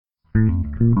Hello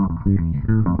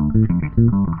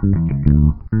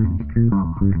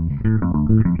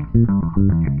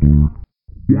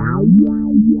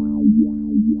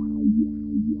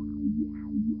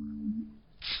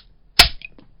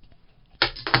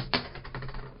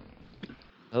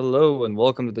and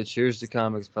welcome to the Cheers to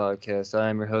Comics podcast. I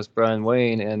am your host Brian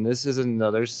Wayne, and this is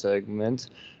another segment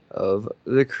of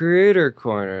the Creator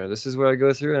Corner. This is where I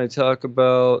go through and I talk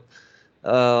about,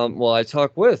 I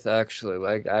talk with I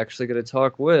actually get to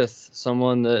talk with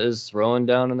someone that is throwing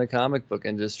down in the comic book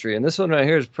industry, and this one right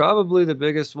here is probably the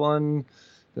biggest one,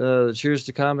 the Cheers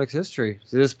to Comics history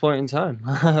to this point in time.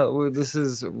 This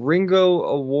is Ringo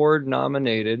Award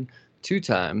nominated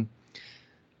two-time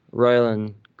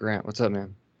Rylan Grant. What's up,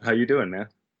 man? How you doing, man?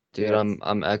 Dude, Yeah.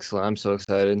 I'm excellent. I'm so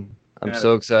excited. I'm Yeah.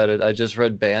 so excited. I just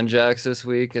read Banjax this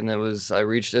week, and I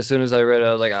reached as soon as I read it,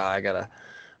 I was like, I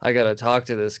gotta talk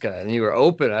to this guy. And you were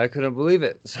open. I couldn't believe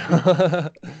it. Yeah,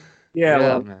 Yeah,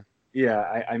 well, man.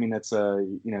 yeah. I mean, that's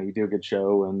you do a good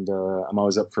show, and I'm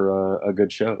always up for a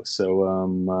good show.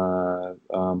 So,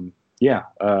 yeah,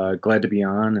 glad to be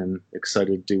on and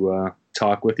excited to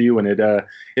talk with you. And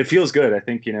it feels good. I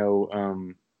think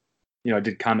I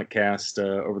did Comic Cast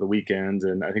over the weekend,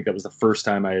 and I think that was the first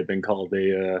time I had been called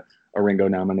a Ringo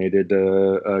nominated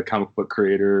comic book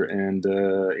creator, and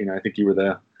I think you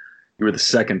were the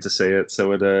second to say it,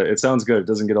 so it sounds good. It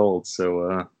doesn't get old.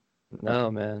 So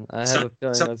No, man. I have sound- a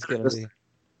feeling sounded that's better gonna this be.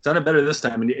 sounded better this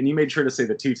time, and you made sure to say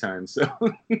the two times. So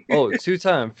Oh,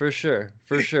 two-time for sure,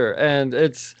 for sure.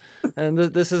 This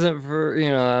isn't for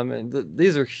I mean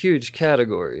these are huge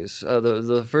categories.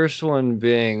 The first one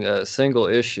being a single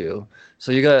issue.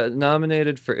 So you got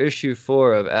nominated for issue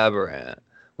 4 of Aberrant,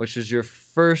 which is your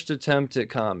first attempt at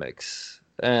comics.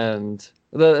 And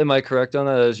am I correct on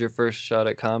that? That was your first shot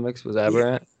at comics was yeah,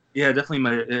 Aberrant? yeah, definitely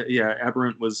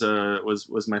Aberrant was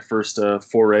my first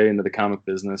foray into the comic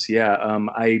business. Yeah,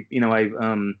 I've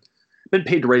been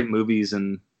paid to write movies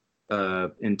and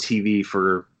in TV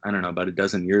for I don't know about a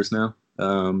dozen years now.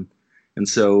 And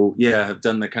so yeah, I've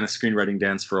done the kind of screenwriting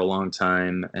dance for a long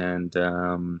time, and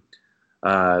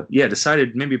yeah,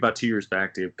 decided maybe about 2 years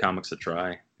back to give comics a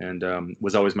try, and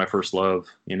was always my first love.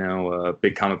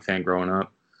 Big comic fan growing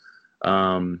up.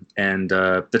 And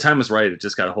the time was right. It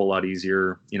just got a whole lot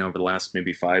easier, over the last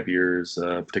maybe 5 years,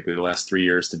 particularly the last 3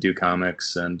 years to do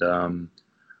comics. And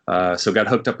so got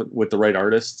hooked up with the right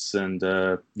artists, and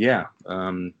yeah,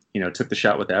 took the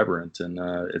shot with Aberrant, and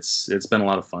it's been a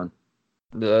lot of fun.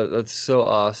 That's so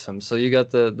awesome. So you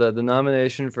got the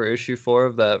nomination for issue 4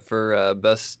 of that for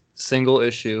best single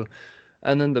issue.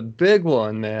 And then the big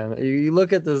one, man. You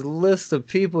look at this list of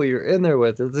people you're in there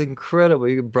with. It's incredible.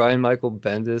 You got Brian Michael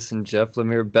Bendis and Jeff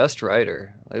Lemire, best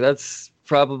writer. Like that's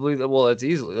probably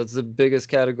that's the biggest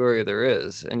category there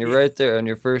is. And you're right there on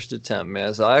your first attempt,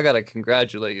 man. So I gotta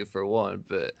congratulate you for one.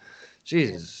 But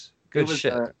Jesus, It good was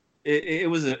shit. it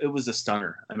was a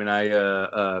stunner. I mean, I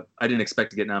didn't expect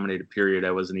to get nominated. Period.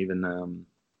 I wasn't even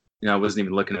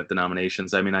looking at the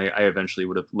nominations. I mean, I eventually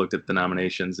would have looked at the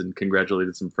nominations and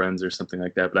congratulated some friends or something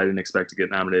like that, but I didn't expect to get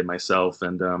nominated myself.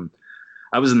 And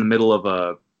I was in the middle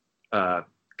of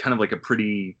kind of like a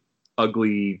pretty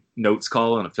ugly notes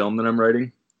call on a film that I'm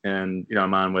writing, and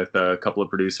I'm on with a couple of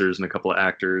producers and a couple of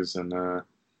actors and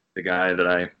the guy that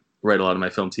I write a lot of my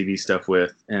film TV stuff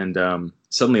with, and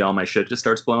suddenly all my shit just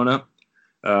starts blowing up.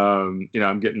 I'm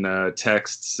getting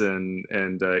texts and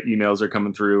emails are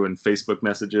coming through and Facebook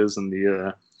messages, and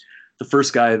the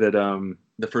first guy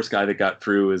that got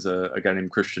through is a guy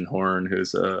named Christian Horn,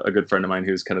 who's a good friend of mine,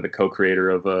 who's kind of the co-creator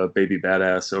of Baby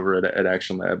Badass over at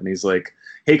Action Lab, and he's like,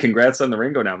 "Hey, congrats on the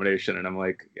Ringo nomination," and I'm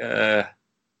like,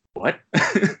 "What?"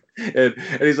 and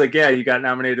he's like, "Yeah, you got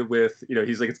nominated with,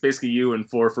 he's like, it's basically you and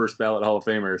 4 first ballot Hall of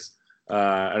Famers."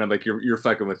 And I'm like, you're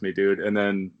fucking with me, dude. And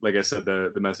then, like I said,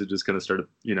 the messages kind of started,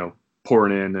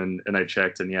 pouring in, and I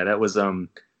checked, and yeah, that was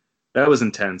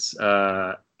intense.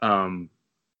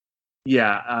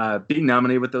 Yeah, being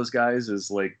nominated with those guys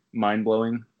is like mind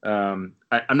blowing. I'm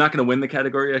not going to win the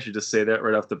category. I should just say that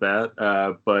right off the bat.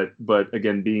 But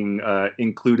again, being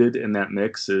included in that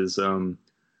mix is, I'm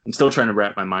still trying to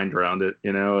wrap my mind around it.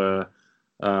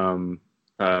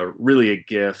 Really a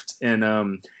gift. And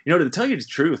to tell you the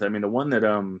truth, I mean, the one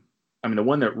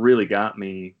that really got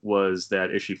me was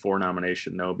that issue 4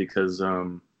 nomination, though, because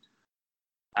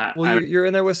Well, you're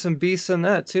in there with some beasts in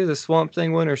that too. The Swamp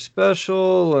Thing Winter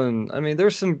Special, and I mean,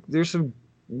 there's some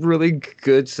really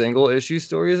good single issue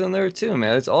stories in there too,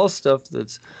 man. It's all stuff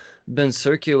that's been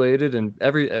circulated and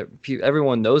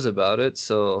everyone knows about it.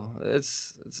 So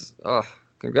it's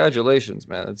Congratulations,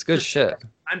 man. It's good shit.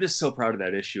 I'm just so proud of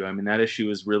that issue. I mean, that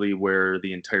issue is really where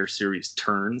the entire series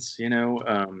turns.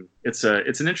 It's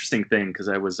an interesting thing because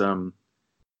I was I'm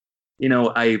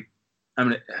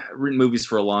written movies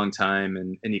for a long time,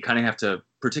 and you kind of have to,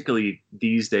 particularly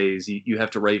these days, you have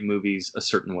to write movies a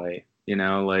certain way. You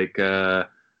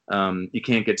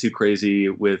can't get too crazy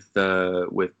with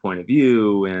point of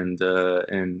view and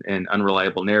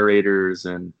unreliable narrators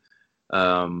and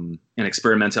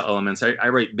experimental elements. I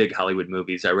write big Hollywood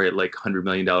movies. I write like $100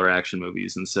 million action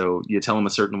movies, and so you tell them a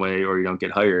certain way or you don't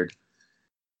get hired,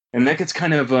 and that gets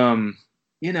kind of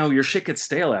your shit gets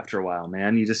stale after a while,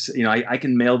 man. You just, I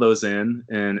can mail those in,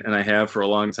 and I have for a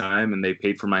long time, and they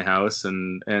paid for my house,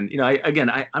 and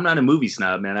I'm not a movie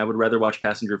snob, man. I would rather watch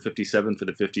Passenger 57 for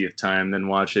the 50th time than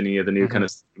watch any of the new kind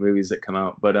of movies that come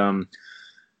out. But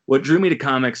what drew me to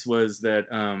comics was that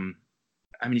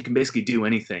you can basically do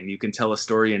anything. You can tell a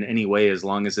story in any way as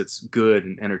long as it's good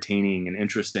and entertaining and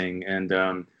interesting.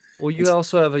 And well, you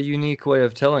also have a unique way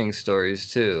of telling stories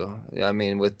too. I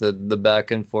mean, with the back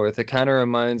and forth, it kind of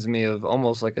reminds me of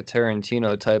almost like a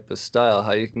Tarantino type of style,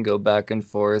 how you can go back and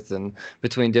forth and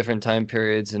between different time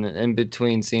periods and in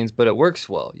between scenes, but it works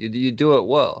well. You do it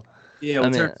well. Yeah,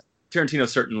 well,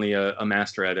 Tarantino's certainly a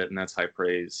master at it, and that's high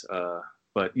praise.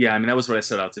 But yeah, I mean, that was what I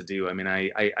set out to do. I mean,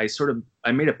 I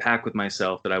made a pact with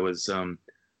myself that I was,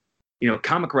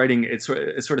 comic writing. It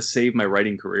sort of saved my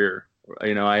writing career.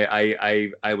 I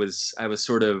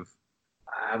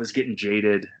was getting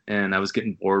jaded and I was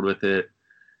getting bored with it.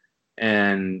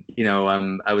 And,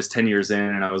 I was 10 years in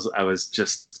and I was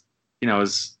just,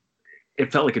 it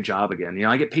felt like a job again.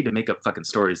 I get paid to make up fucking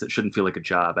stories that shouldn't feel like a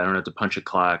job. I don't have to punch a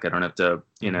clock. I don't have to,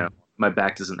 my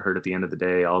back doesn't hurt at the end of the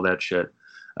day, all that shit.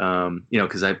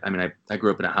 Because I grew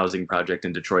up in a housing project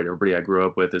in Detroit. Everybody I grew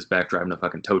up with is back driving a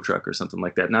fucking tow truck or something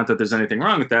like that. Not that there's anything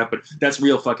wrong with that, but that's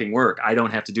real fucking work. I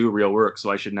don't have to do real work, so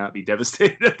I should not be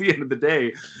devastated at the end of the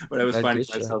day. But I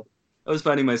was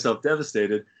finding myself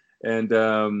devastated, and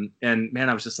man,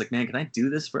 I was just like, man, can I do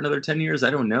this for another 10 years? I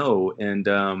don't know. And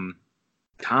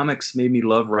comics made me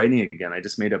love writing again. I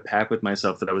just made a pact with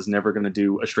myself that I was never going to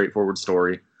do a straightforward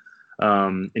story.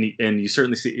 And you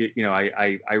certainly see,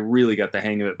 I really got the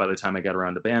hang of it by the time I got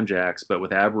around to Banjax. But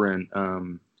with Aberrant,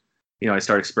 I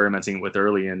started experimenting with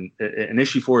early, and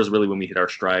issue 4 is really when we hit our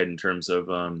stride in terms of,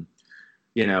 I'm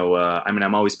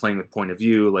always playing with point of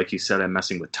view, like you said. I'm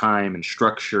messing with time and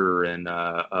structure, and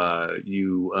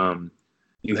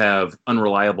you have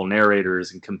unreliable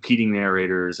narrators and competing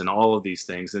narrators and all of these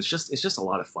things. And it's just a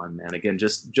lot of fun, man. Again,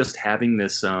 just having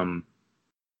this.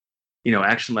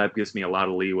 Action Lab gives me a lot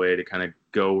of leeway to kind of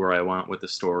go where I want with the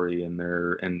story, and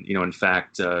in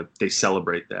fact, they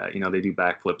celebrate that. They do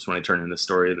backflips when I turn in a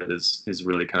story that is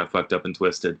really kind of fucked up and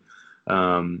twisted.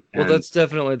 Well, that's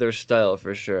definitely their style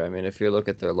for sure. I mean, if you look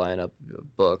at their lineup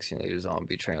of books, your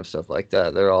Zombie Tramp, stuff like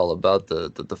that, they're all about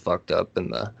the fucked up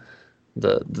and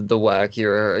the wacky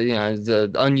or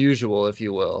the unusual, if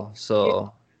you will.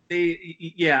 So.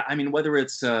 Whether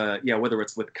it's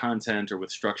with content or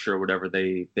with structure or whatever,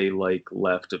 they like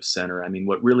left of center. I mean,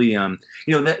 what really,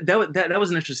 that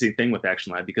was an interesting thing with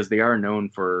Action Lab, because they are known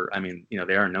for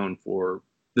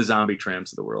the Zombie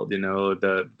Tramps of the world,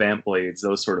 the Vamp Blades,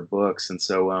 those sort of books. And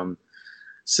so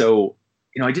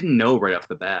I didn't know right off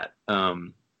the bat,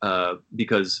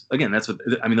 because again,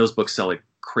 those books sell like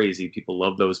crazy. People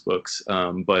love those books.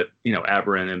 But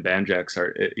Aberrant and Banjax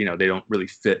are, they don't really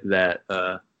fit that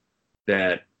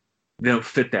they don't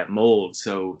fit that mold.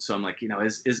 So I'm like, and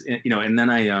then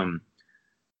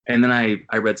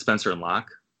I read Spencer and Locke,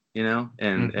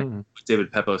 and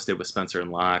David Pepose did with Spencer and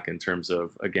Locke in terms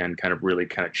of, again, kind of really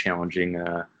kind of challenging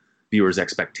viewers'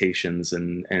 expectations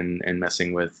and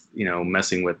messing with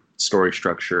story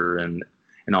structure and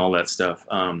all that stuff.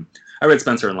 I read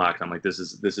Spencer and Locke, and I'm like, this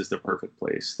is the perfect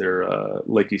place. They're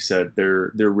like you said,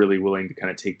 they're really willing to kind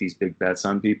of take these big bets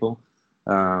on people.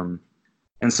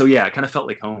 And so, yeah, it kind of felt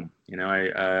like home.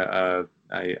 I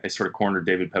sort of cornered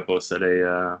David Pepose at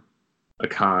a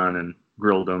con and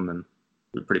grilled him, and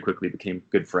we pretty quickly became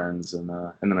good friends. And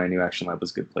then I knew Action Lab was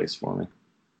a good place for me.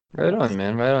 Right on,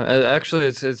 man. Right on. Actually,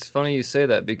 it's funny you say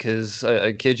that, because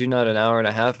I kid you not, an hour and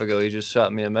a half ago, he just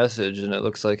shot me a message, and it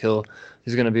looks like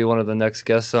he's gonna be one of the next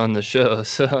guests on the show.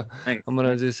 So Thanks. I'm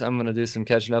gonna do some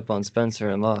catching up on Spencer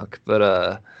and Locke.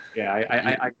 But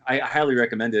yeah, I highly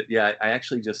recommend it. Yeah, I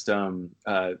actually just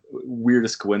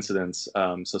weirdest coincidence.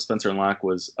 So Spencer and Locke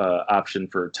was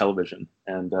optioned for television,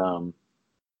 and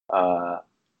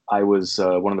I was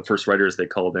one of the first writers they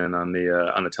called in on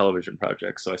the television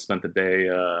project. So I spent the day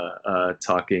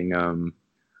talking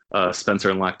Spencer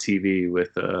and Locke TV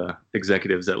with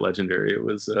executives at Legendary. It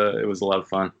was a lot of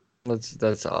fun.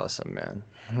 That's awesome, man.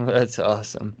 That's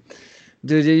awesome.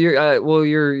 Dude, you're well,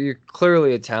 you're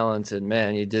clearly a talented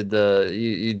man. You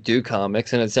do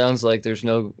comics, and it sounds like there's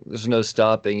no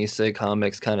stopping. You say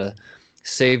comics kind of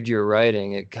saved your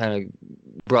writing. It kind of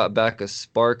brought back a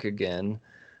spark again.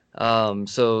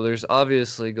 So there's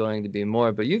obviously going to be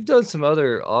more, but you've done some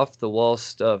other off the wall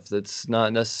stuff that's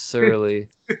not necessarily,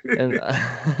 and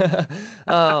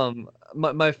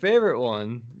my favorite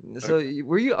one. So Okay.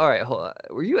 were you all right? Hold on.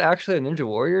 Were you actually a Ninja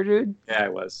Warrior, dude? Yeah, I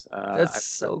was. That's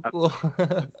so I cool.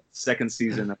 second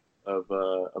season of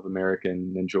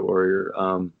American Ninja Warrior.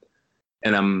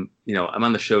 And I'm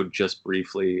on the show just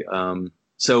briefly.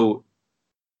 So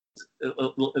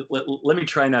let me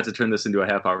try not to turn this into a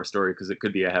half hour story because it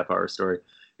could be a half hour story.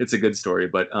 It's a good story,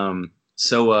 but I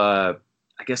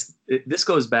guess this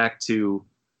goes back to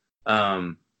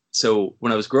so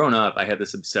when I was growing up, I had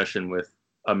this obsession with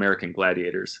American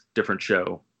Gladiators, different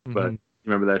show, but Mhm. you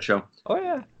remember that show? Oh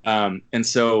yeah. And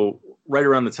so right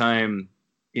around the time,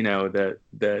 that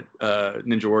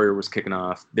Ninja Warrior was kicking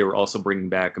off, they were also bringing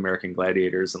back American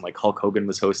Gladiators, and like Hulk Hogan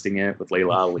was hosting it with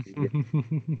Layla Ali.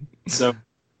 So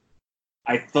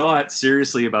I thought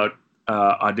seriously about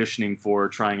auditioning for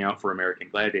trying out for American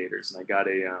Gladiators, and I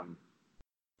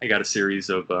got a series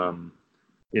of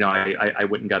I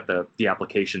went and got the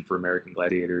application for American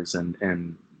Gladiators,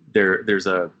 and there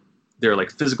are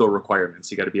like physical requirements.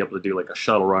 You got to be able to do like a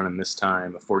shuttle run in this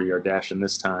time, a 40-yard dash in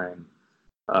this time,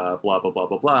 blah blah blah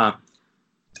blah blah.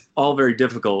 All very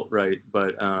difficult, right?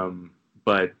 But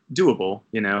doable,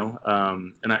 and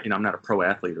I'm not a pro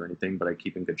athlete or anything, but I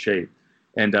keep in good shape.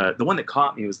 And the one that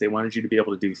caught me was they wanted you to be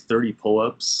able to do 30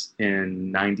 pull-ups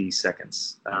in 90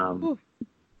 seconds, Ooh.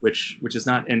 which is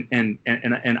not, and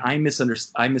I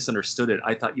misunderstood it.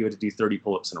 I thought you had to do 30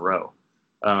 pull-ups in a row,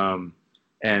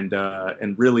 and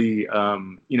really,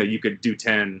 you could do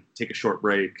 10, take a short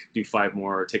break, do 5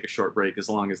 more, take a short break, as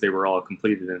long as they were all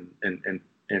completed in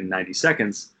 90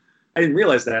 seconds. I didn't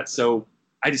realize that, so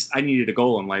I needed a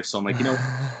goal in life. So I'm like, I'm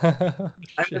gonna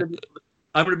Shit. be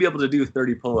I'm gonna be able to do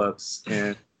 30 pull-ups in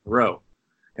a row.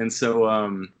 And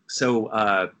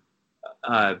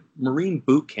Marine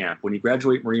boot camp. When you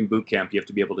graduate Marine boot camp, you have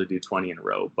to be able to do 20 in a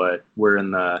row. But we're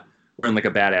in like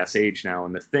a badass age now.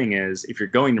 And the thing is, if you're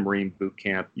going to Marine boot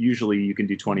camp, usually you can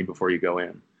do 20 before you go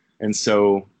in. And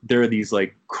so there are these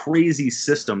like crazy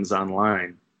systems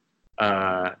online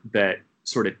that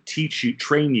sort of teach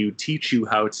you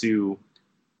how to,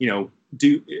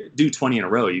 do 20 in a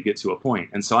row. You get to a point.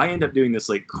 And so I end up doing this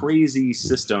like crazy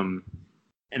system,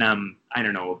 and I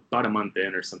don't know, about a month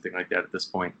in or something like that at this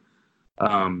point.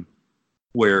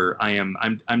 Where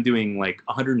I'm doing like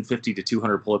 150 to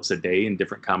 200 pull-ups a day in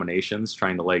different combinations,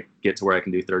 trying to like get to where I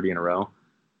can do 30 in a row.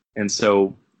 And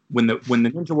so when the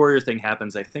Ninja Warrior thing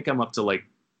happens, I think I'm up to like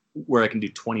where I can do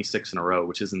 26 in a row,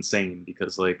 which is insane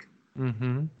because like,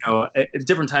 Mm-hmm. at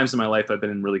different times in my life I've been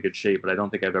in really good shape, but I don't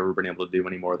think I've ever been able to do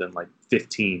any more than like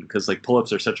 15 because like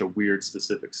pull-ups are such a weird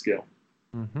specific skill.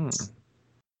 Mm-hmm.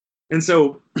 And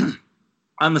so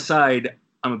on the side,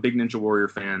 I'm a big Ninja Warrior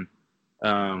fan.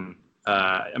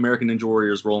 American Ninja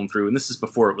Warrior is rolling through, and this is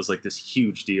before it was like this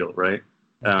huge deal, right?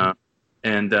 Uh,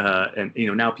 and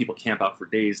now people camp out for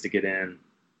days to get in.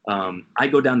 I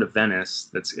go down to Venice.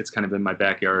 It's kind of in my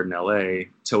backyard in LA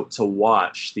to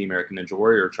watch the American Ninja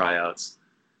Warrior tryouts,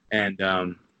 and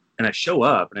I show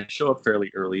up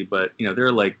fairly early, but there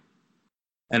are like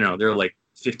I don't know, there are like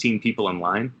 15 people in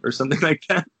line or something like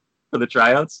that for the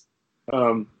tryouts.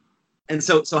 Um, and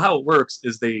so how it works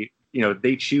is they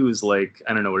choose like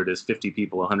I don't know what it is, 50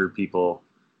 people, 100 people,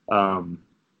 um,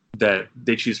 that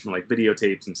they choose from like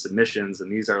videotapes and submissions,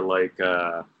 and these are like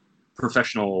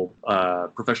professional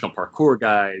parkour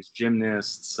guys,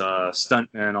 gymnasts,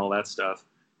 stuntmen, all that stuff.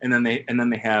 And then they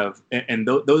have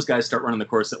those guys start running the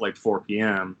course at like 4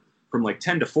 p.m. From like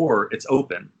 10 to 4 it's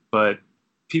open, but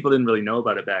people didn't really know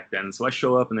about it back then. So I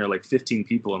show up and there are like 15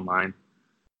 people in line.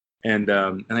 And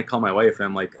I call my wife and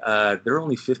I'm like, there are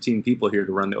only 15 people here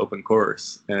to run the open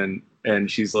course. And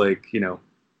she's like,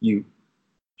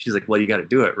 she's like, well, you got to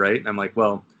do it, right? And I'm like,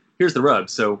 well, here's the rub.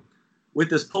 So with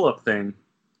this pull-up thing,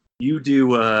 you do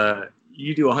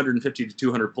 150 to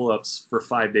 200 pull-ups for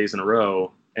 5 days in a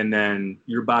row, and then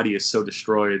your body is so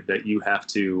destroyed that you have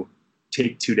to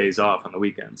take 2 days off on the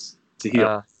weekends to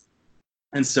heal.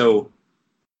 And so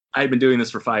I've been doing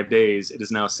this for 5 days. It is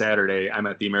now Saturday. I'm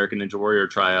at the American Ninja Warrior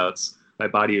tryouts. My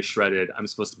body is shredded. I'm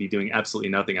supposed to be doing absolutely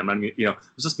nothing. I'm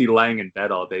supposed to be lying in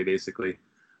bed all day, basically.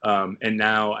 And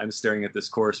now I'm staring at this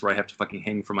course where I have to fucking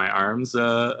hang from my arms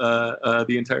the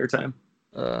entire time.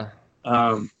 Uh,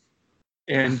 Um,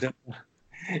 and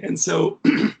and so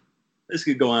this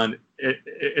could go on.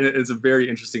 It's a very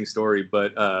interesting story,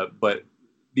 but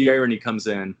the irony comes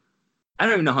in. I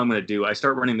don't even know how I'm going to do. I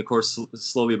start running the course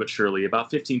slowly but surely.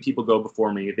 About 15 people go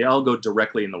before me. They all go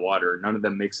directly in the water. None of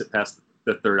them makes it past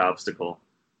the third obstacle.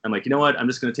 I'm like, you know what? I'm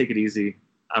just going to take it easy.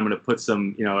 I'm going to put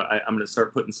some, I'm going to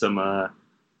start putting some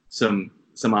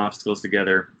obstacles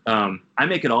together. I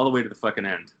make it all the way to the fucking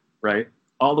end, right?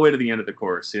 All the way to the end of the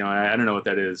course. I don't know what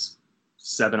that is.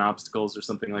 7 obstacles or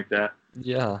something like that.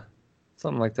 Yeah,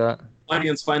 something like that.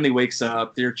 Audience finally wakes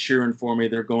up. They're cheering for me.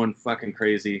 They're going fucking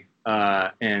crazy.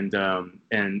 And I'm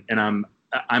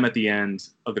at the end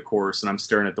of the course and I'm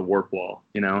staring at the warp wall.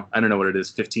 I don't know what it is,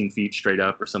 15 feet straight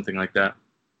up or something like that.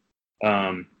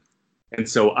 And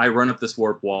so I run up this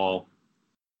warp wall.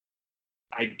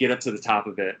 I get up to the top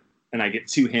of it, and I get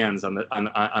 2 hands on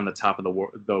the top of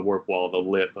the warp wall, the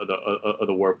lip of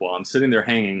the warp wall. I'm sitting there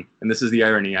hanging, and this is the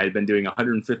irony. I had been doing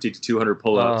 150 to 200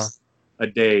 pull-ups a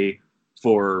day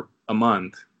for a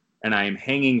month, and I am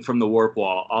hanging from the warp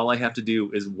wall. All I have to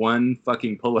do is 1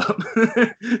 fucking pull-up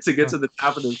to get to the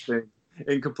top of this thing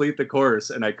and complete the course,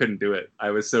 and I couldn't do it. I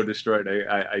was so destroyed.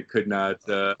 I could not.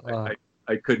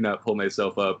 I could not pull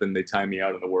myself up, and they timed me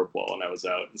out on the warp wall, and I was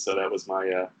out. And so that was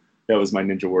my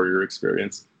Ninja Warrior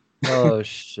experience. Oh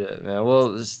shit, man.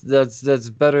 Well, that's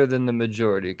better than the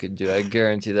majority could do. I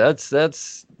guarantee that's a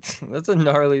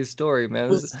gnarly story,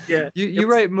 man. Yeah, you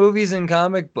write movies and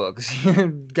comic books.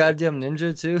 Goddamn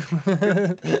ninja too.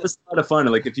 It was a lot of fun.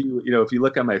 Like if you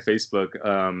look on my Facebook,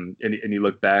 and you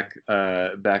look back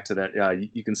to that, yeah,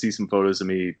 you can see some photos of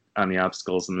me on the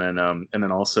obstacles, and then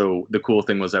also the cool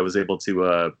thing was I was able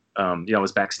to I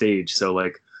was backstage, so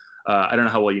like. I don't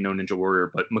know how well you know Ninja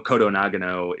Warrior, but Makoto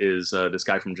Nagano is this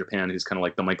guy from Japan who's kind of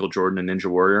like the Michael Jordan of Ninja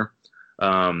Warrior.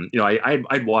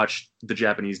 I'd watched the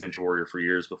Japanese Ninja Warrior for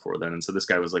years before then, and so this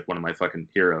guy was like one of my fucking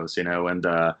heroes,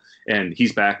 and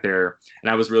he's back there, and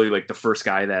I was really like the first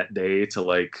guy that day to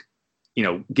like,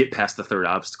 get past the third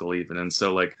obstacle even, and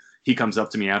so like he comes up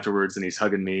to me afterwards and he's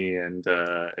hugging me and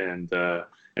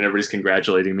everybody's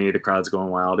congratulating me. The crowd's going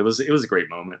wild. It was a great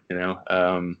moment,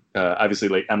 obviously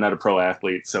like I'm not a pro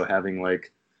athlete, so having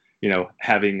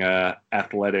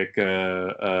athletic,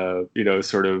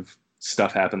 sort of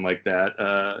stuff happen like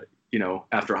that,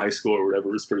 after high school or whatever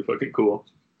was pretty fucking cool.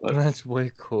 But that's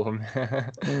way cool,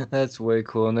 man. That's way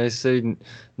cool. And they say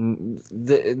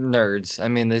nerds. I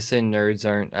mean, they say nerds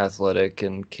aren't athletic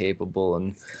and capable.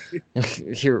 And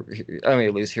here, I mean,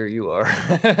 at least here you are.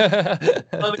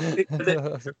 I mean,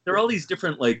 there are all these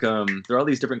different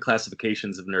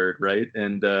classifications of nerd, right?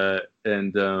 And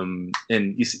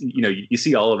you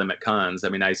see all of them at cons. I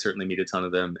mean, I certainly meet a ton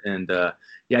of them. And I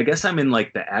guess I'm in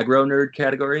like the aggro nerd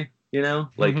category.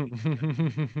 Like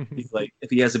he's like, if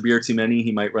he has a beer too many,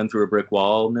 he might run through a brick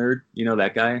wall. Nerd,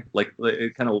 that guy. Like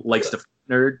it kind of likes to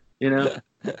nerd. I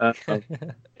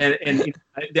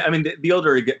mean, the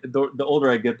older I get, the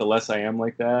older I get, the less I am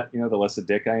like that. The less a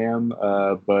dick I am.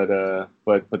 But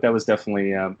that was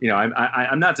definitely. I'm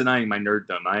not denying my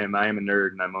nerddom. I am a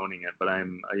nerd and I'm owning it. But I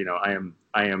am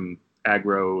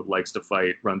aggro, likes to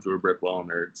fight, run through a brick wall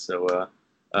nerd. So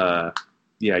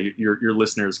your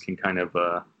listeners can kind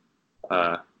of.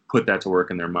 Put that to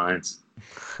work in their minds.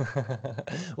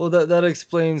 Well, that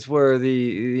explains where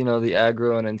the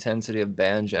aggro and intensity of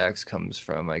Banjax comes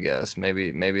from, I guess.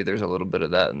 Maybe there's a little bit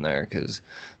of that in there because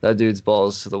that dude's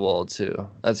balls to the wall too.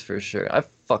 That's for sure. I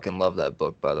fucking love that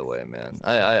book, by the way, man.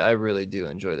 I really do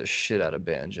enjoy the shit out of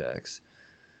Banjax.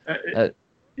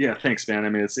 Yeah, thanks, man. I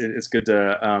mean, it's good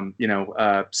to,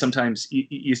 sometimes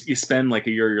you spend like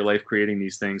a year of your life creating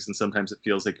these things, and sometimes it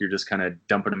feels like you're just kind of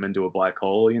dumping them into a black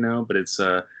hole, But it's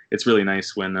really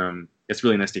nice when it's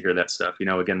really nice to hear that stuff,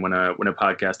 Again, when a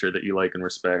podcaster that you like and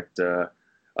respect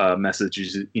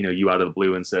messages you out of the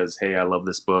blue and says, "Hey, I love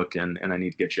this book and I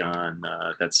need to get you on."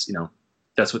 That's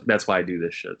why I do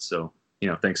this shit. So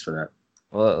thanks for that.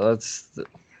 Well,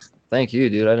 thank you,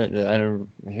 dude. I didn't.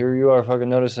 Here you are, fucking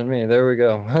noticing me. There we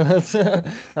go.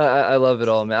 I love it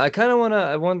all, man. I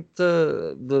want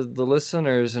the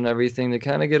listeners and everything to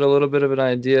kind of get a little bit of an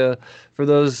idea for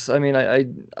those. I mean,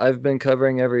 I've been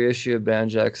covering every issue of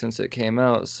Banjax since it came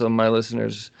out, so my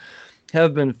listeners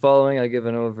have been following. I give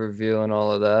an overview and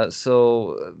all of that.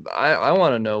 So I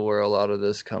want to know where a lot of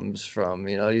this comes from.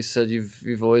 You said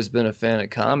you've always been a fan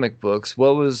of comic books.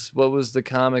 What was the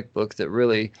comic book that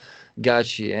really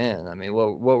got you in? I mean,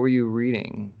 what were you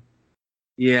reading?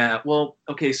 Yeah, well,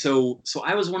 okay, so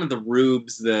I was one of the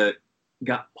rubes that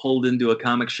got pulled into a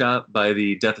comic shop by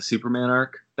the Death of Superman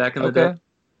arc back in the day.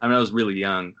 I mean, I was really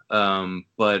young,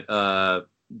 but I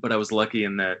was lucky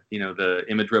in that the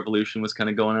Image Revolution was kind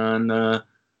of going on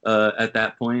at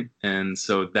that point, and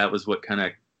so that was what kind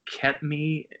of kept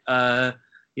me,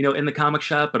 in the comic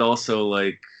shop, but also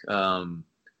like,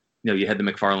 you had the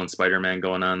McFarlane Spider-Man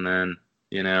going on then.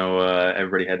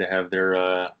 Everybody had to have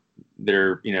their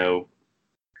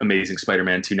Amazing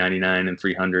Spider-Man 299 and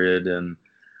 300, and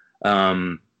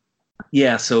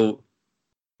so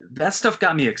that stuff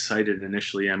got me excited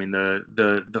initially. I mean,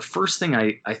 the first thing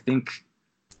I think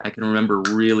I can remember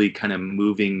really kind of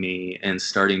moving me and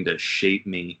starting to shape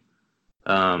me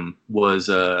was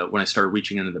when I started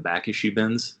reaching into the back issue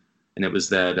bins, and it was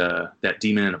that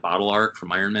Demon in a Bottle arc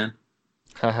from Iron Man.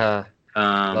 Haha.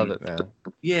 Love it, man.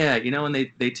 Yeah, and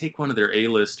they take one of their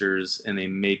A-listers and they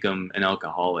make him an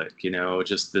alcoholic,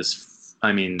 just this,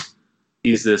 I mean,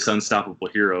 he's this unstoppable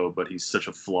hero, but he's such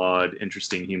a flawed,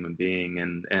 interesting human being.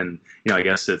 And I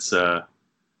guess it's, there's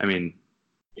a way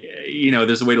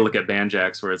to look at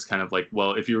Banjax where it's kind of like,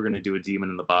 well, if you were going to do a Demon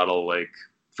in the Bottle, like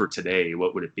for today,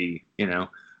 what would it be? You have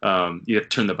to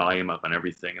turn the volume up on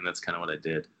everything. And that's kind of what I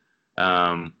did.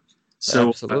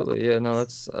 Absolutely. Yeah, no,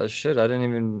 that's shit. I didn't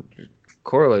even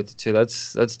correlate the two.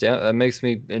 That makes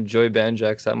me enjoy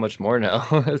Banjax that much more now.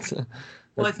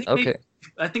 Well,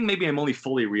 I think maybe I'm only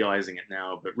fully realizing it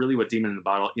now, but really what Demon in the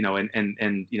Bottle,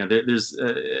 there's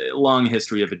a long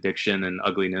history of addiction and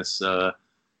ugliness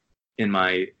in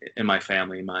my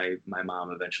family. My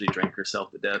mom eventually drank herself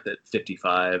to death at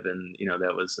 55, and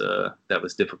that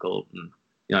was difficult, and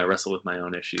I wrestle with my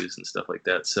own issues and stuff like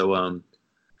that. So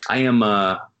I am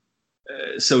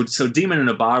so Demon in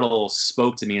a Bottle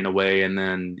spoke to me in a way, and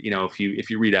then if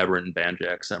you read Aberrant and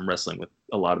Banjax, I'm wrestling with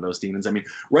a lot of those demons. I mean,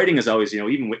 writing is always,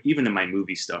 even in my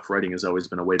movie stuff, writing has always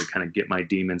been a way to kind of get my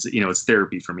demons. It's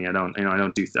therapy for me. I don't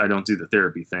do the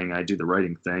therapy thing. I do the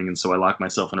writing thing, and so I lock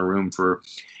myself in a room for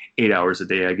 8 hours a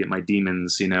day. I get my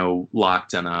demons,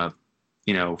 locked on a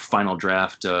final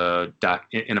draft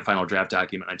in a final draft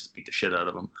document. I just beat the shit out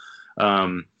of them.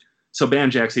 So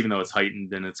Banjax, even though it's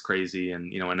heightened and it's crazy,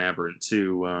 and and Aberrant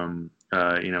too,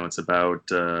 it's about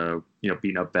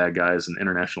beating up bad guys and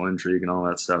international intrigue and all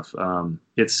that stuff.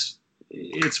 It's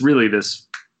really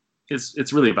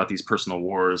it's really about these personal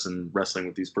wars and wrestling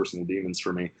with these personal demons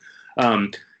for me.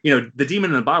 The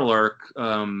Demon in the Bottle arc,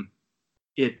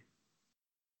 it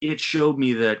showed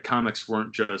me that comics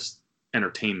weren't just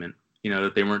entertainment.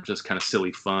 That they weren't just kind of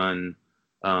silly fun.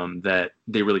 That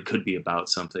they really could be about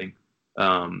something.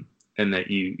 And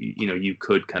that you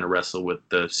could kind of wrestle with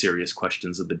the serious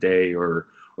questions of the day, or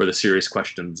the serious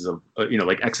questions of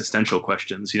like existential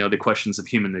questions, the questions of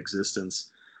human existence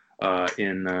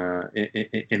in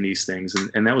these things,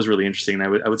 and that was really interesting.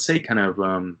 And I would say kind of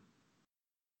I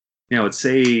would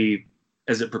say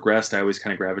as it progressed, I always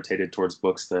kind of gravitated towards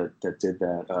books that did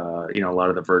that. A lot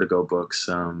of the Vertigo books.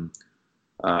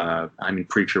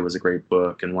 Preacher was a great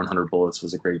book, and 100 Bullets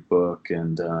was a great book,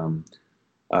 and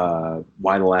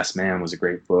Why the Last Man was a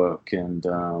great book, and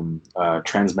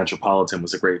Transmetropolitan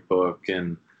was a great book,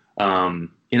 and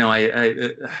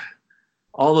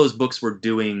all those books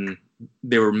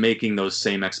they were making those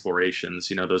same explorations.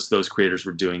 Those creators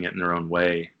were doing it in their own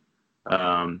way,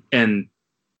 and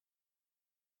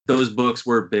those books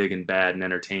were big and bad and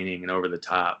entertaining and over the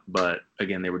top, but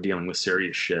again, they were dealing with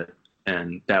serious shit,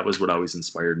 and that was what always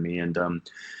inspired me. And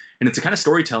it's a kind of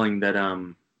storytelling that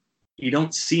you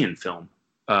don't see in film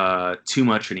too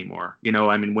much anymore.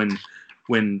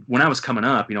 When I was coming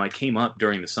up, I came up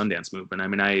during the Sundance movement. I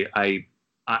mean, I'm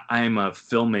a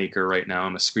filmmaker right now.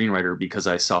 I'm a screenwriter because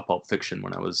I saw Pulp Fiction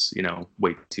when I was,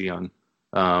 way too young.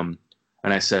 And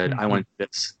I said, I want to do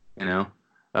this,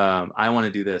 I want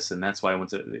to do this. And that's why I went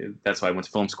to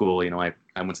film school. I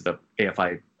went to the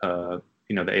AFI, the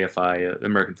AFI,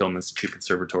 American Film Institute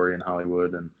Conservatory in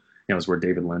Hollywood. And, it was where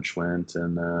David Lynch went,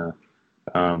 and, a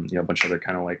bunch of other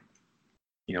kind of like,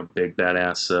 big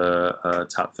badass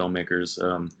top filmmakers,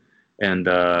 and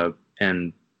I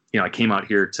came out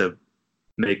here to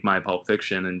make my Pulp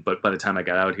Fiction, but by the time I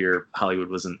got out here, Hollywood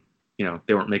wasn't,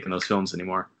 they weren't making those films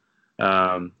anymore.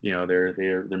 They're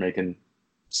making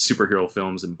superhero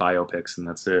films and biopics, and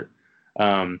that's it.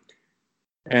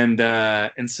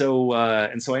 So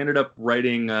I ended up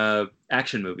writing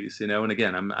action movies, and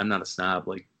again, I'm not a snob.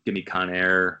 Like, give me Con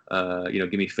Air,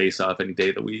 give me Face Off any day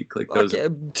of the week. Like those.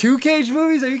 Okay. 2 Cage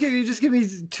movies? Are you kidding? You just give me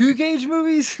 2 Cage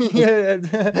movies? Yeah,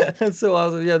 that's so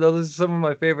awesome. Yeah, those are some of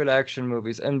my favorite action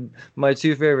movies, and my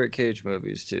 2 favorite Cage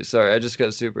movies too. Sorry, I just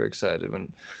got super excited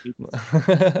when.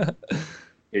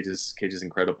 Cage is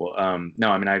incredible.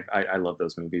 No, I mean, I love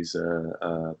those movies.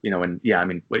 And yeah, I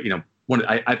mean,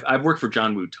 I've worked for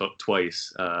John Woo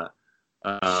twice, and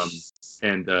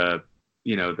I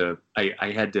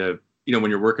had to. When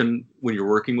you're working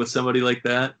with somebody like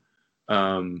that,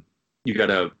 you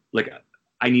gotta, like,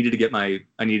 I needed to get my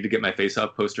Face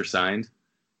Off poster signed,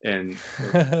 and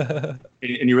and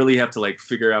you really have to like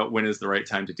figure out when is the right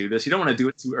time to do this. You don't want to do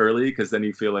it too early because then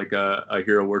you feel like a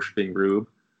hero worshiping rube.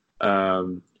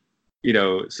 So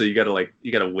you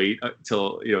gotta wait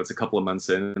till it's a couple of months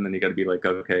in, and then you gotta be like,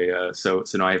 okay, so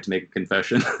now I have to make a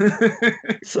confession.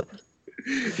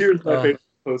 Here's my favorite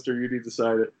poster. You need to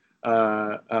sign it.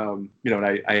 And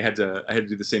I had to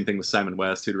do the same thing with Simon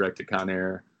West, who directed Con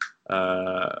Air.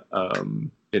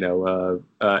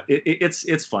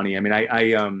 It's funny. I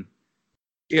mean,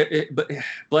 but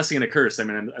blessing and a curse. I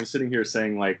mean, I'm sitting here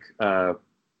saying like, oh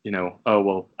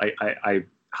well,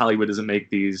 Hollywood doesn't make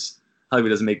these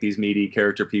meaty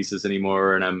character pieces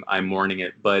anymore, and I'm mourning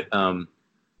it. But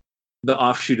the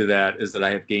offshoot of that is that I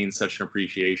have gained such an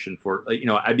appreciation for,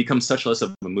 I become such less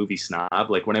of a movie snob.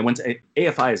 Like when I went to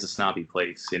AFI is a snobby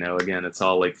place, again, it's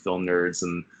all like film nerds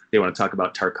and they want to talk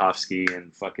about Tarkovsky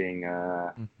and fucking,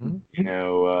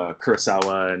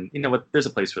 Kurosawa and what, there's a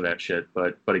place for that shit.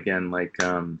 But again, like,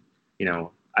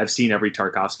 I've seen every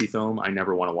Tarkovsky film. I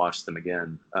never want to watch them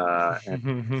again.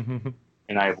 And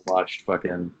I've watched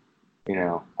fucking,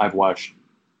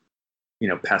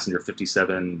 Passenger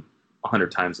 57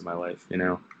 100 times in my life.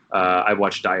 I've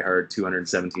watched Die Hard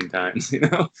 217 times. And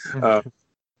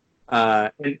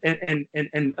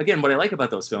again, what I like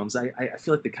about those films, I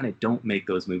feel like they kind of don't make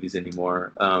those movies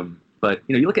anymore. But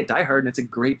you look at Die Hard and it's a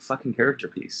great fucking character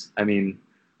piece. I mean,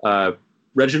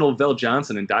 Reginald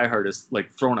VelJohnson in Die Hard is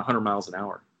like throwing 100 miles an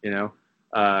hour.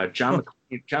 John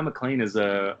McClane is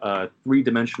a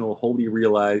three-dimensional, wholly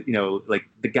realized. Like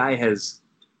the guy has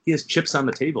chips on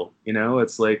the table.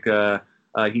 It's like.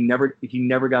 He never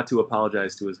got to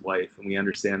apologize to his wife, and we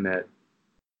understand that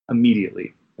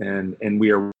immediately, and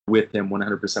we are with him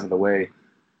 100% of the way.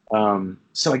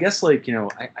 So I guess I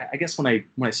guess when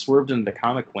I swerved into the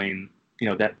comic lane,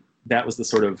 that was the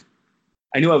sort of,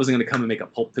 I knew I wasn't going to come and make a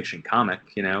Pulp Fiction comic,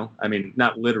 I mean,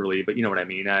 not literally, but you know what I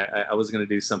mean. I was going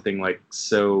to do something like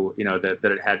that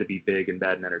it had to be big and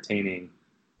bad and entertaining.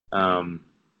 And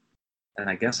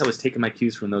I guess I was taking my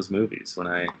cues from those movies when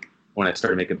I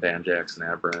started making Van Jackson,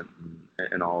 Aberrant,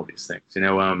 and all of these things,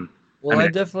 Well, I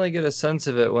definitely get a sense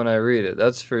of it when I read it.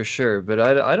 That's for sure. But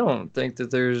I don't think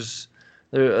that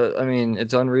I mean,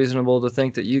 it's unreasonable to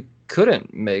think that you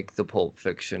couldn't make the Pulp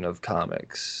Fiction of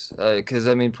comics. Because,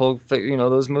 I mean,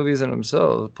 those movies in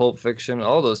themselves, Pulp Fiction,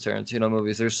 all those Tarantino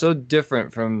movies, they're so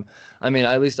different from, I mean,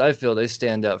 at least I feel they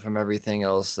stand out from everything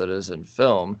else that is in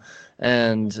film.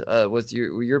 And with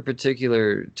your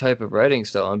particular type of writing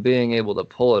style and being able to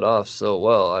pull it off so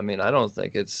well, I mean, I don't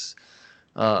think it's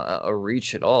a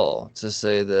reach at all to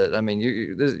say that. I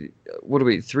mean, what are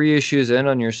we, 3 issues in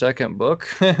on your second book?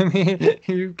 I mean,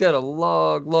 you've got a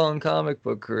long comic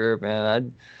book career,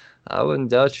 man. I wouldn't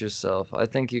doubt yourself. I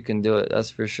think you can do it.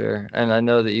 That's for sure. And I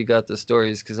know that you got the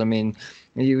stories because, I mean,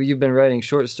 you've been writing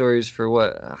short stories for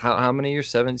what? How many years?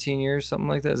 17 years, something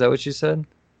like that. Is that what you said?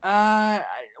 I've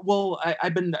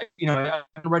been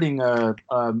writing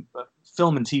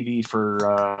film and TV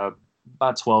for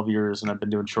about 12 years, and I've been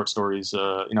doing short stories.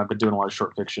 I've been doing a lot of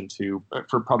short fiction too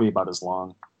for probably about as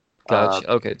long. Gotcha.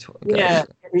 Okay. Gotcha.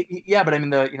 Yeah, but I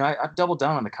mean, I've doubled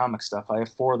down on the comic stuff. I have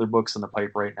 4 other books in the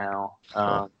pipe right now.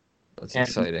 That's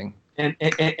exciting.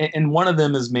 And one of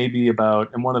them is maybe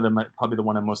about, and one of them probably the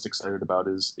one I'm most excited about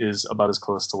is about as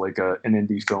close to like an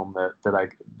indie film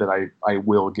that I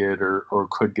will get or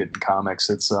could get in comics.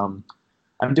 It's I'm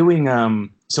doing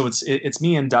so it's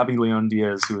me and Davi Leon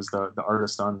Diaz, who is the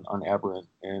artist on Aberrant,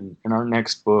 and our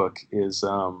next book is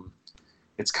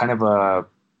it's kind of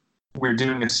we're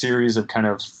doing a series of kind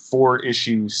of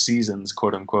 4-issue seasons,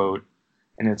 quote unquote,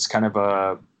 and it's kind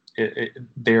of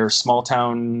they're small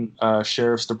town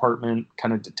sheriff's department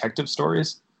kind of detective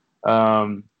stories,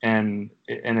 and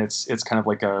it's kind of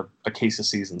like a case a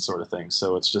season sort of thing.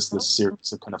 So it's just this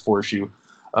series of kind of 4-issue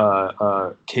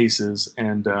cases,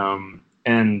 and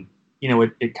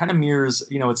it kind of mirrors,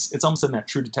 it's almost in that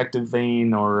True Detective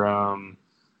vein, or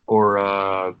kind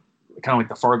of like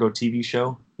the Fargo TV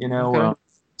show. Okay.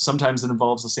 Sometimes it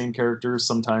involves the same characters,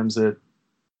 sometimes it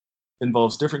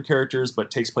involves different characters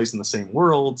but takes place in the same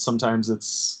world. Sometimes it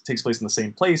takes place in the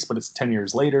same place but it's 10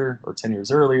 years later or 10 years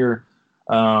earlier.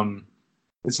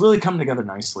 It's really come together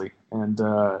nicely, and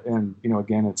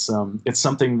again, it's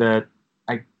something that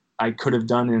I could have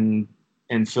done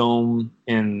in film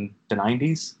in the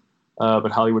 90s,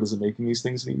 but Hollywood isn't making these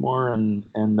things anymore, and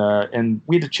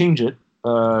we had to change it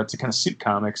to kind of suit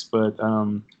comics, but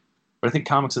I think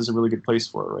comics is a really good place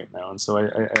for it right now, and so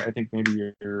I think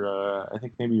maybe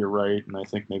you're right, and I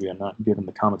think maybe I'm not giving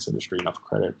the comics industry enough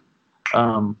credit.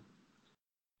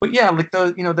 but yeah, like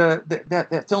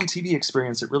that film TV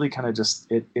experience, it really kind of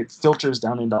just it filters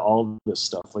down into all this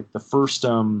stuff. Like the first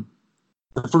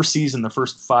season, the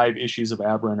first 5 issues of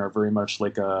Aberrant are very much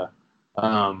like they're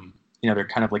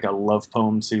kind of like a love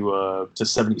poem to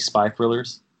 70s spy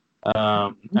thrillers.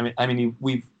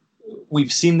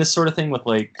 We've seen this sort of thing with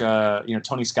like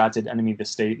Tony Scott did Enemy of the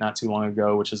State not too long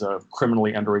ago, which is a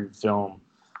criminally underrated film.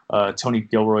 Tony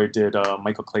Gilroy did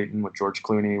Michael Clayton with George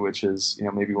Clooney, which is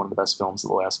maybe one of the best films of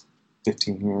the last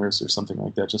 15 years or something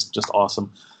like that. Just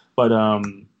awesome. But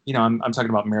I'm talking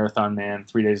about Marathon Man,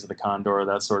 3 Days of the Condor,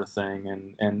 that sort of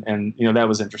thing, and that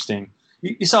was interesting.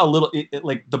 You saw a little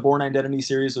like the Bourne Identity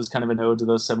series was kind of an ode to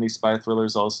those 70s spy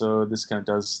thrillers. Also, this kind of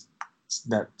does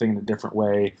that thing in a different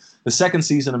way. The second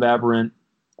season of Aberrant,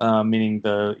 meaning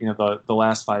the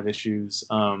last 5 issues,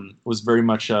 was very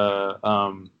much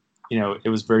it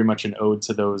was very much an ode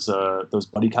to those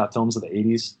buddy cop films of the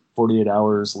 80s, 48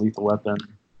 Hours, Lethal Weapon.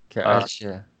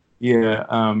 Gotcha.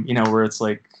 Where it's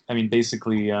like,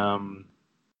 basically,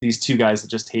 these two guys that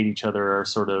just hate each other are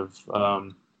sort of,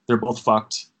 they're both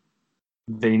fucked.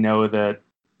 They know that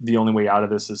the only way out of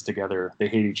this is together. They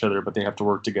hate each other, but they have to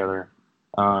work together.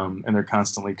 And they're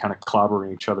constantly kind of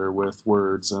clobbering each other with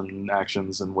words and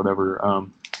actions and whatever.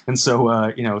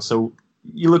 So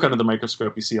you look under the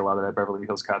microscope, you see a lot of that Beverly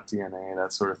Hills Cop DNA,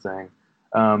 that sort of thing.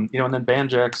 And then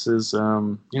Banjax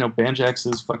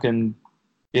is fucking,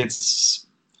 it's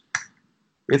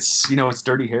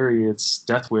Dirty Harry, it's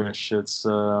Death Wish, it's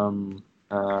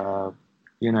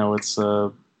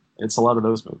it's a lot of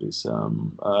those movies.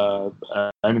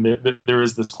 There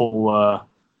is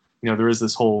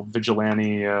this whole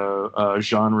vigilante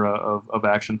genre of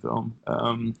action film,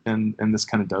 and this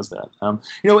kind of does that.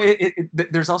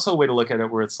 There's also a way to look at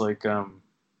it where it's like,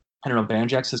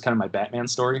 Banjax is kind of my Batman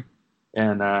story,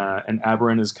 and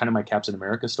Aberrant is kind of my Captain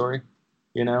America story.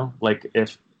 Like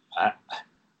if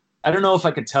I don't know if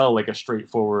I could tell like a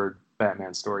straightforward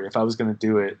Batman story. If I was going to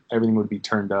do it, everything would be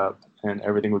turned up and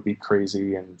everything would be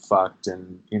crazy and fucked,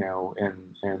 and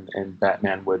and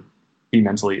Batman would be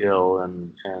mentally ill,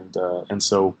 and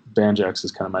so Banjax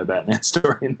is kind of my Batman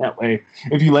story in that way.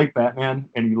 If you like Batman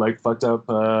and you like fucked up,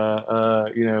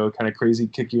 kind of crazy,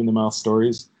 kick you in the mouth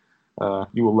stories,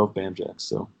 you will love Banjax.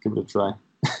 So give it a try.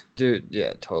 Dude,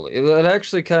 yeah, totally. It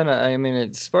actually kind of,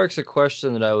 it sparks a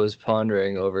question that I was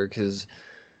pondering over, because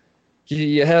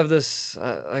you have this,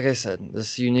 like I said,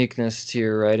 this uniqueness to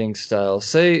your writing style.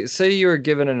 Say you were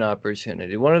given an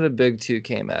opportunity. One of the big two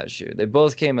came at you. They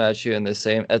both came at you at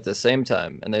the same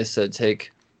time, and they said,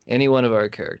 take any one of our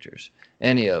characters,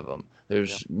 any of them.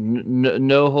 There's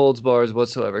no holds bars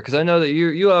whatsoever. Because I know that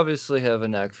you obviously have a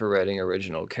knack for writing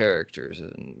original characters,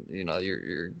 and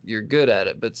you're good at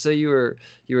it. But say you were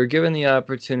given the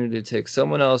opportunity to take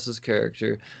someone else's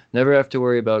character, never have to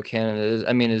worry about canon.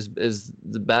 Is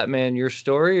the Batman your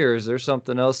story, or is there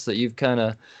something else that you've kind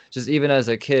of just even as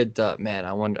a kid thought, man,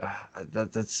 I wonder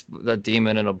that's that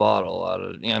demon in a bottle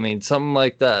something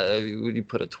like that? Would you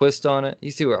put a twist on it?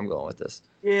 You see where I'm going with this?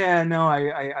 Yeah, no,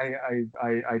 I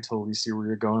totally see where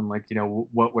you're going. Like,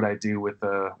 what would I do with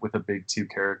a big two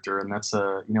character? And that's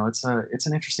it's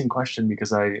an interesting question,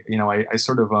 because I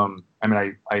sort of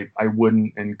I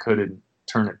wouldn't and couldn't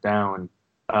turn it down.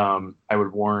 I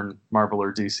would warn Marvel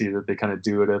or DC that they kind of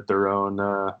do it at their own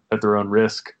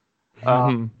risk.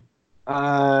 Mm-hmm.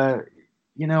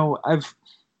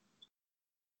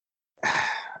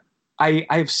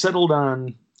 I've settled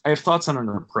on. I have thoughts on an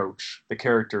approach. The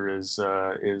character is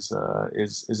a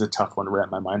tough one to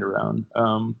wrap my mind around. I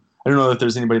don't know if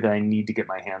there's anybody that I need to get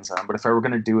my hands on, but if I were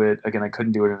going to do it again, I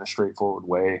couldn't do it in a straightforward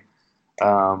way.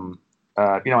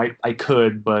 I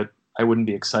could, but I wouldn't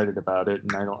be excited about it,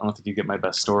 and I don't think you get my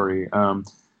best story.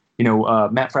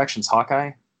 Matt Fraction's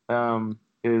Hawkeye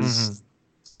is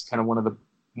kind of one of the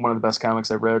best comics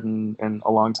I've read in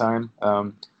a long time.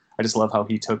 I just love how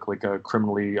he took like a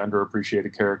criminally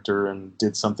underappreciated character and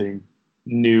did something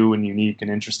new and unique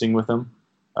and interesting with him.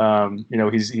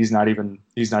 He's not even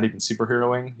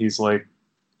superheroing. He's like,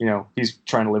 he's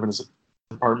trying to live in his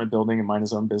apartment building and mind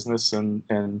his own business,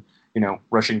 and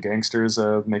Russian gangsters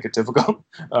make it difficult.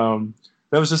 That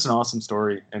was just an awesome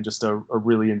story, and just a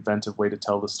really inventive way to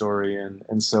tell the story.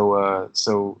 And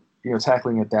so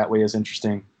tackling it that way is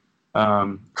interesting.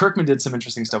 Kirkman did some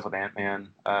interesting stuff with Ant-Man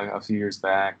a few years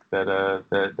back that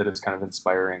is kind of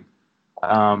inspiring.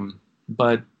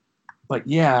 But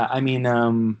yeah,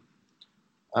 Moon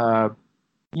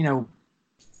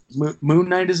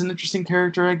Knight is an interesting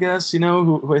character, I guess.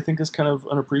 Who I think is kind of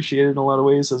unappreciated in a lot of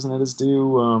ways, doesn't it? His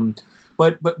due.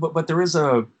 But there is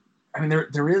a I mean,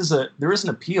 there is an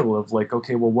appeal of like,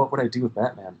 okay, well, what would I do with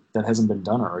Batman that hasn't been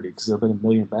done already? Because there've been a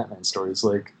million Batman stories.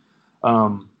 Like,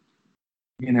 um,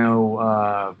 you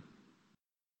know,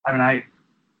 I mean,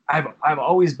 I've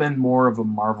always been more of a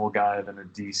Marvel guy than a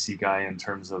DC guy in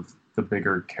terms of the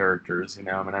bigger characters. You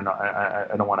know, I mean, I know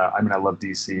I don't want to. I mean, I love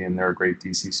DC and there are great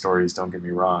DC stories. Don't get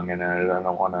me wrong, and I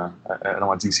don't want to. I don't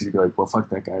want DC to be like, well, fuck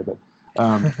that guy.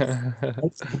 Um,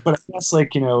 but I guess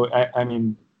like I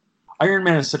mean, Iron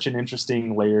Man is such an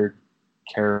interesting layered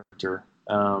character.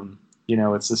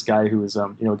 It's this guy who is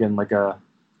again like a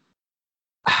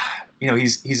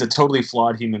he's a totally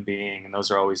flawed human being, and those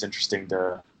are always interesting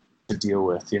to deal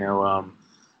with.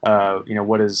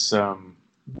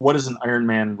 What does an Iron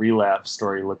Man relapse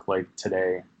story look like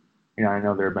today? I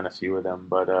know there have been a few of them,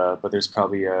 but there's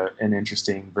probably an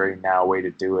interesting, very now way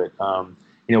to do it.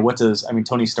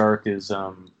 Tony Stark is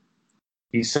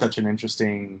he's such an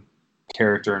interesting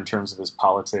character in terms of his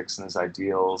politics and his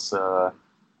ideals. If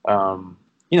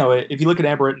you look at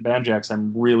Aberrant and Banjax,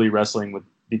 I'm really wrestling with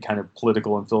the kind of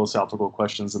political and philosophical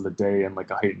questions of the day in like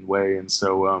a heightened way. And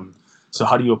so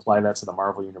how do you apply that to the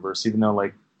Marvel universe? Even though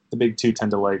like the big two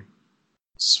tend to like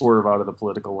swerve out of the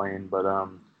political lane, but I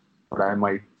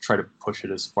might try to push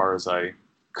it as far as I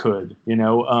could.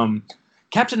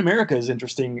 Captain America is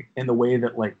interesting in the way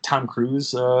that like Tom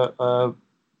Cruise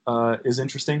is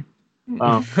interesting.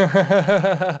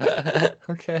 Okay.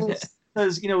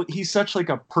 Because he's such like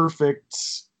a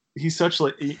perfect. He's such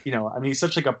like he's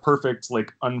such like a perfect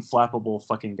like unflappable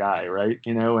fucking guy, right?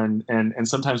 And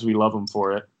sometimes we love him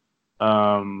for it.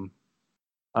 But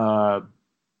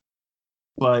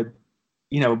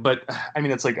I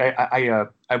mean, it's like I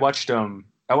watched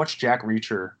Jack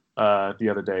Reacher the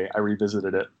other day. I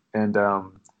revisited it, and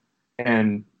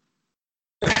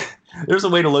there's a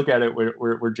way to look at it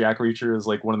where Jack Reacher is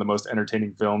like one of the most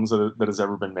entertaining films that has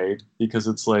ever been made, because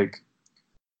it's like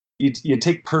you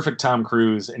take perfect Tom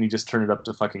Cruise and you just turn it up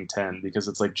to fucking 10, because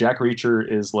it's like Jack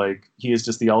Reacher is like, he is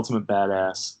just the ultimate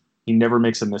badass. He never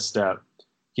makes a misstep.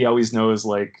 He always knows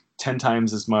like 10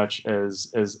 times as much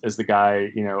as the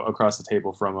guy across the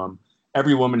table from him.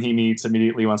 Every woman he meets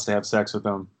immediately wants to have sex with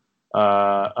him.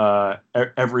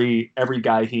 Every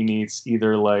guy he meets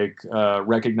either like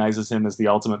recognizes him as the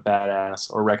ultimate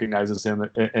badass, or recognizes him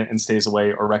and stays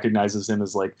away, or recognizes him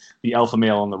as like the alpha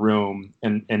male in the room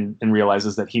and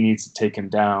realizes that he needs to take him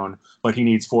down, but he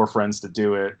needs 4 friends to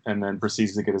do it, and then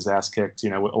proceeds to get his ass kicked,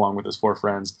 along with his 4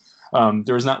 friends.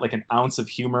 There is not like an ounce of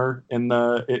humor in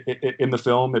the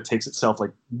film. It takes itself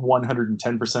like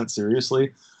 110%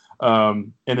 seriously,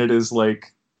 and it is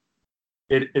like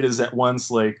it is at once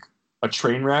like a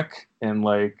train wreck and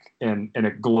like and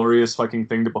a glorious fucking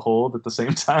thing to behold at the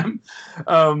same time.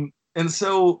 And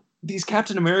so these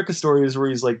Captain America stories where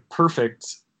he's like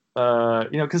perfect,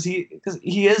 because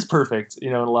he is perfect,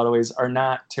 in a lot of ways, are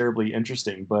not terribly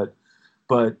interesting. But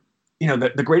the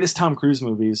greatest Tom Cruise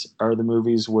movies are the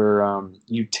movies where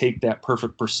you take that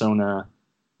perfect persona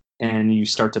and you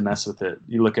start to mess with it.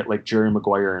 You look at like Jerry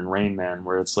Maguire and Rain Man,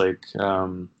 where it's like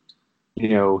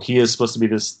he is supposed to be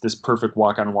this perfect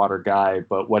walk on water guy,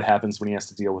 but what happens when he has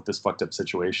to deal with this fucked up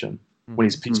situation? When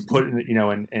he's put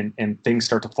in, and things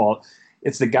start to fall.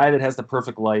 It's the guy that has the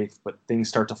perfect life, but things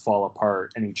start to fall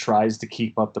apart, and he tries to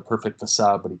keep up the perfect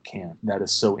facade, but he can't. That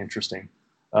is so interesting.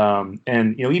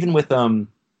 And even with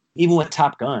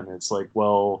Top Gun, it's like,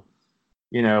 well,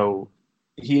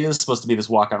 he is supposed to be this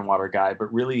walk on water guy,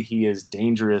 but really he is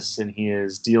dangerous, and he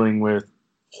is dealing with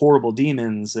horrible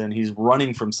demons, and he's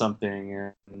running from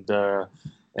something, and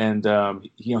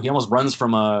he almost runs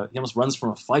from a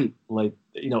fight. Like,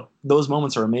 those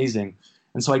moments are amazing.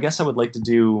 And so I guess I would like to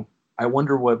do, I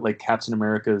wonder what like Captain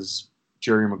America's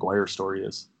Jerry Maguire story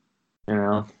is,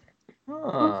 Huh.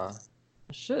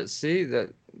 Shit, see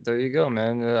that, there you go,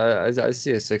 man. I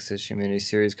see a 6-issue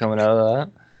miniseries coming out of that.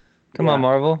 Come on,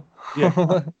 Marvel. Yeah.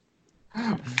 Gotta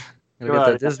get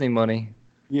that Disney money.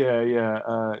 Yeah.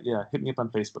 Hit me up on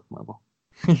Facebook, Marvel.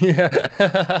 Yeah.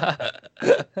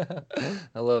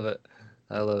 I love it.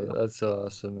 That's so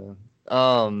awesome,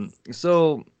 man.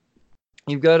 So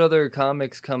you've got other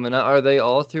comics coming out. Are they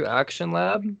all through Action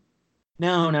Lab?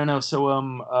 No. So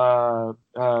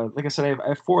like I said, I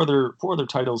have four other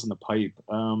titles in the pipe.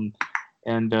 I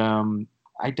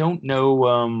don't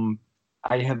know.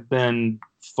 I have been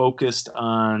focused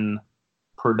on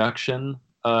production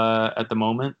at the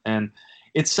moment, and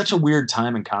it's such a weird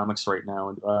time in comics right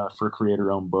now for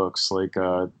creator-owned books. Like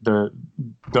the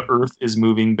earth is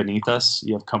moving beneath us.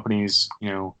 You have companies,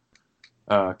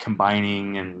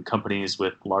 combining, and companies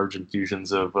with large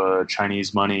infusions of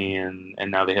Chinese money, and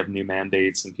now they have new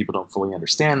mandates, and people don't fully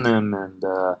understand them. And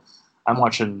I'm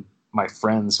watching my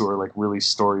friends who are like really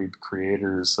storied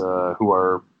creators who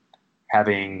are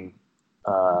having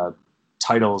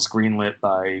titles greenlit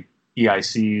by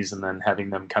EICs and then having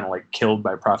them kind of like killed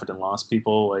by profit and loss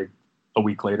people like a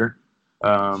week later.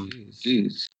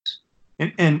 Jeez.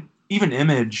 And even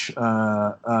Image,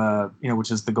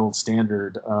 which is the gold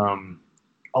standard,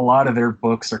 a lot of their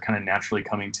books are kind of naturally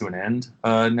coming to an end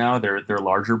now. They're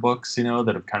larger books,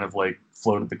 that have kind of like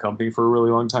floated the company for a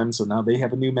really long time. So now they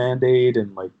have a new mandate,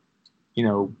 and like,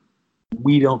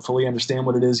 we don't fully understand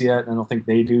what it is yet, and I don't think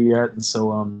they do yet. And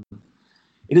so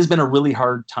it has been a really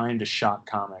hard time to shop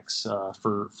comics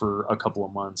for a couple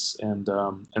of months, and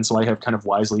so I have kind of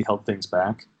wisely held things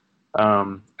back.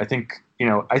 I think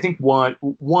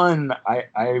one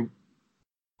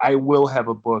I will have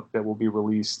a book that will be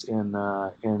released in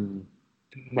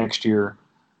next year,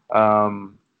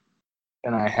 and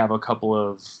I have a couple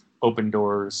of open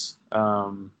doors.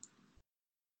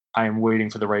 I am waiting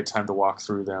for the right time to walk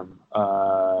through them,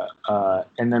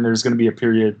 and then there's going to be a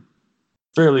period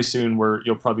fairly soon where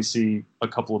you'll probably see a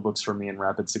couple of books from me in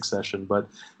rapid succession. But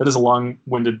that is a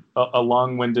long-winded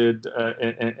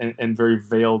and very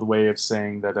veiled way of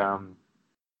saying that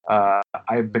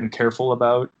I've been careful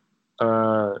about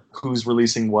who's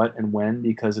releasing what and when,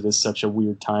 because it is such a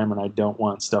weird time, and I don't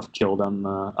want stuff killed on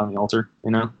the altar.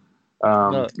 No,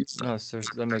 sir,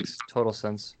 that makes total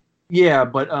sense. Yeah,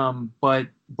 but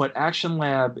Action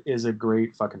Lab is a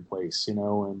great fucking place, and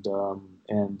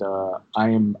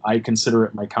I consider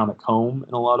it my comic home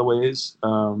in a lot of ways,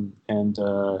 and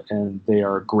they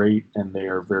are great, and they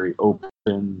are very open,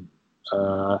 and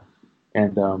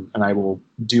I will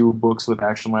do books with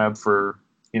Action Lab for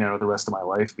the rest of my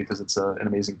life because it's an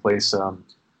amazing place.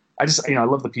 I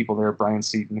love the people there. Brian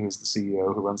Seaton, who's the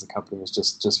CEO, who runs the company, is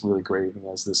just really great. He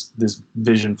has this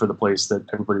vision for the place that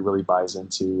everybody really buys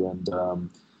into,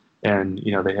 and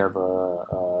they have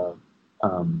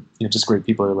just great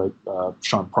people there like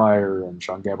Sean Pryor and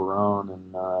Sean Gabaron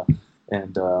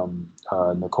and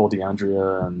Nicole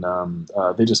DeAndrea, and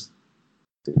they just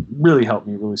really helped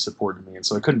me, really supported me, and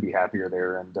so I couldn't be happier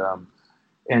there.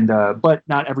 But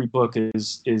not every book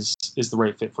is the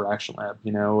right fit for Action Lab,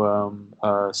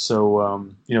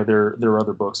 so there are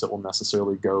other books that will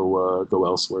necessarily go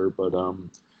elsewhere. But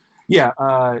don't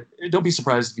be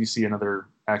surprised if you see another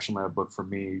Action Lab book from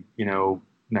me,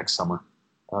 next summer.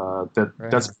 That's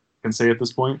what I can say at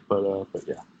this point. But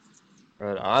yeah.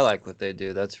 Right. I like what they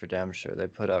do. That's for damn sure. They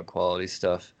put out quality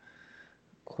stuff.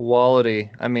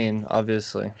 Quality. I mean,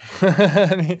 obviously.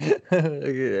 I mean,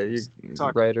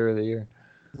 writer of the year.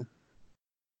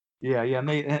 Yeah, and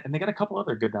they got a couple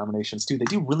other good nominations too. They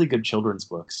do really good children's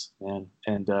books, and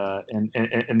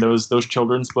those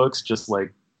children's books just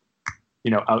like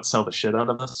outsell the shit out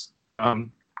of us.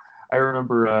 I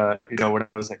remember when I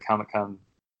was at Comic-Con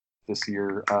this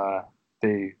year,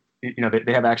 they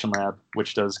have Action Lab,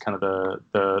 which does kind of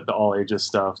the all ages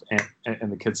stuff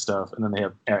and the kids stuff, and then they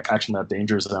have Action Lab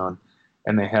Danger Zone,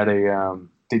 and they had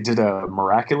they did a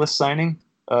Miraculous signing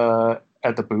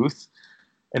at the booth,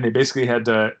 and they basically had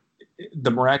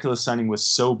the Miraculous signing was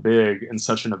so big and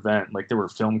such an event, like there were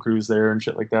film crews there and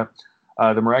shit like that.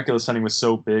 The Miraculous signing was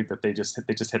so big that they just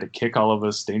had to kick all of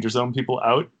us Danger Zone people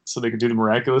out so they could do the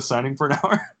Miraculous signing for an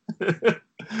hour.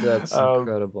 That's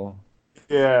incredible.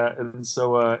 Yeah, and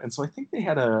so I think they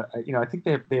had I think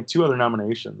they have two other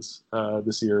nominations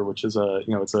this year, which is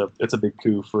it's a big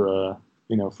coup for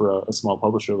for a small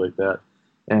publisher like that,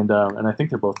 and I think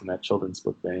they're both in that children's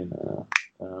book vein.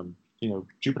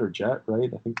 Jupiter Jet,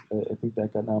 right? I think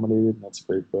that got nominated, and that's a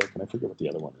great book, and I forget what the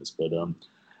other one is, but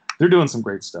they're doing some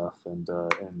great stuff, and you're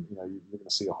going to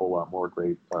see a whole lot more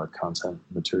great content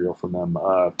material from them.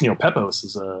 Pepos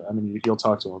is you'll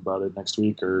talk to him about it next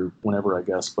week or whenever, I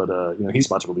guess, but he's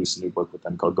about to release a new book with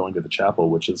them called Going to the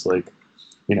Chapel, which is like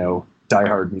Die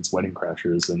Hard meets Wedding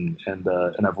Crashers, and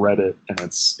I've read it, and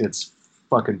it's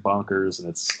fucking bonkers, and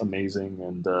it's amazing,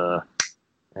 and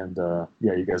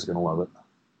you guys are going to love it.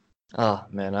 Oh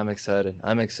man, I'm excited.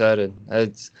 I think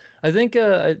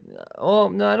I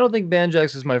don't think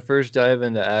Banjax was my first dive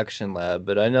into Action Lab,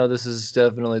 but I know this is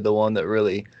definitely the one that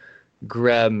really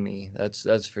grabbed me.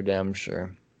 That's for damn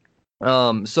sure.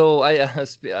 So I'm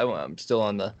still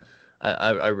on the.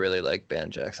 I really like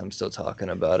Banjax. I'm still talking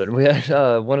about it. We had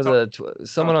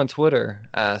someone on Twitter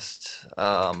asked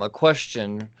a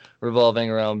question revolving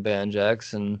around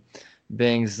Banjax, and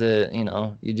Bing's that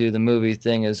you do the movie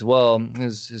thing as well.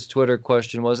 His Twitter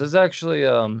question was, is actually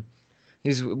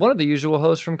he's one of the usual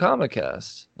hosts from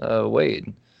Comicast,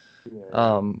 Wade.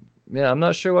 Yeah, I'm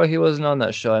not sure why he wasn't on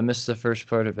that show. I missed the first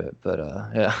part of it, but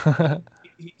yeah.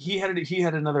 he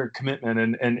had another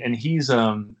commitment, and he's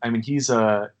I mean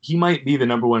he might be the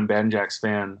number one Banjax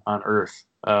fan on earth.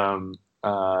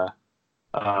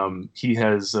 He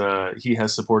has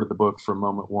supported the book from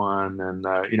moment one, and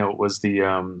it was the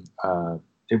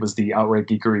outright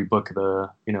geekery book of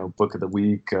the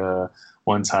week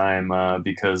one time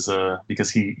because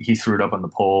he threw it up on the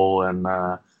poll, and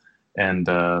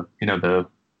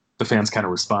the fans kind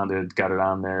of responded, got it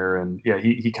on there, and yeah,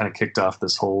 he kind of kicked off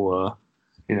this whole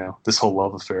this whole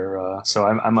love affair. So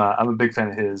I'm a big fan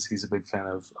of his. He's a big fan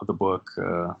of the book.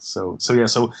 So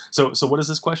what is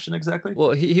this question exactly?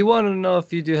 Well, he wanted to know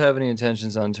if you do have any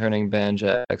intentions on turning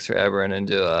Banjax or Aberrant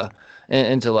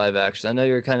into live action. I know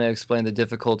you're kind of explaining the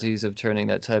difficulties of turning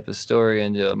that type of story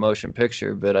into a motion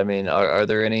picture, but I mean, are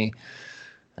there any?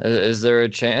 Is there a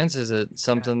chance? Is it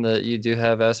something that you do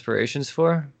have aspirations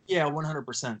for? Yeah,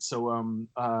 100%. So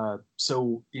I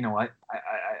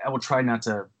will try not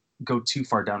to go too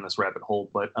far down this rabbit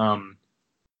hole, but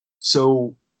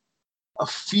so a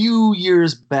few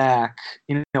years back,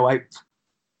 I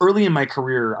early in my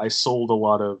career, I sold a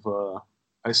lot of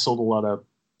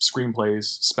screenplays,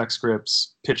 spec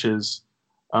scripts, pitches,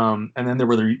 and then there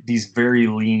were these very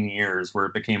lean years where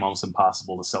it became almost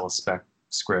impossible to sell a spec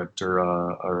script or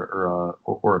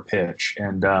a pitch,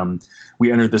 and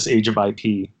we entered this age of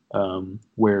IP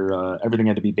where everything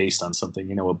had to be based on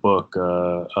something, a book,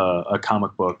 a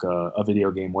comic book, a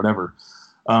video game, whatever.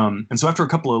 And so after a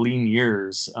couple of lean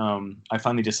years, I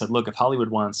finally just said, look, if Hollywood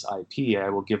wants IP, I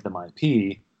will give them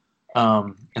IP.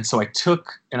 And so I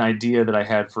took an idea that I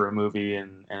had for a movie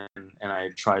and I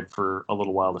tried for a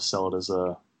little while to sell it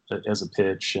as a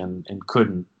pitch and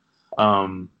couldn't.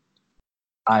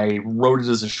 I wrote it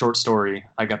as a short story.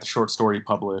 I got the short story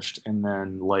published, and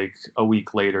then like a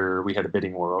week later, we had a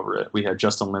bidding war over it. We had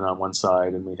Justin Lin on one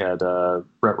side, and we had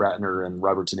Brett Ratner and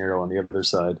Robert De Niro on the other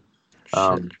side.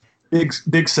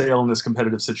 Big sale in this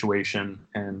competitive situation,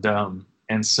 and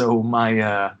so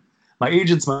my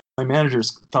agents, my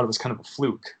managers thought it was kind of a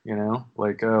fluke,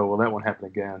 like, oh well, that won't happen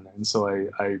again. And so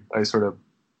I sort of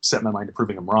set my mind to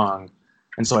proving them wrong,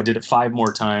 and so I did it 5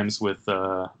 more times with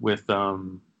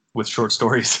short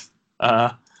stories.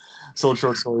 Sold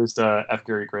short stories to F.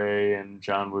 Gary Gray and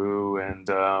John Woo, and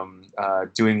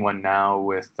doing one now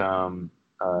with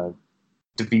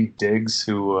Daveed Diggs,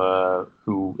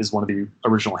 who is one of the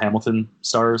original Hamilton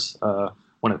stars,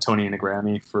 won a Tony and a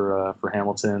Grammy for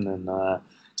Hamilton, and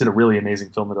did a really amazing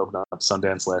film that opened up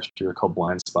Sundance last year called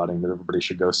Blind Spotting that everybody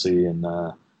should go see. And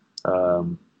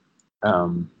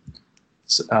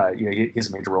he has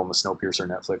a major role in the Snowpiercer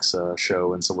Netflix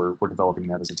show, and so we're developing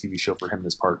that as a TV show for him and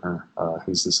his partner,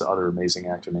 who's this other amazing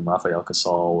actor named Rafael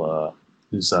Casal,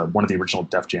 who's one of the original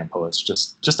Def Jam poets.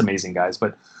 Just amazing guys.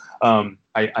 But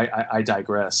I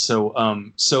digress.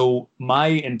 So my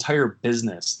entire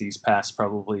business these past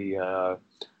probably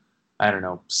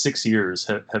 6 years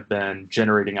have been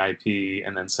generating IP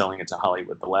and then selling it to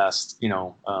Hollywood. The last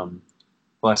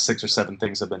 6 or 7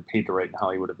 things I've been paid to write in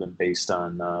Hollywood have been based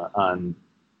on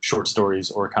short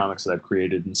stories or comics that I've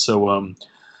created. And so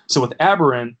with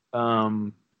Aberrant,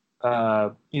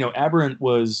 Aberrant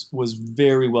was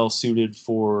very well suited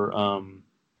for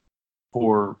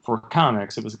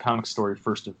comics. It was a comic story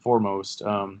first and foremost.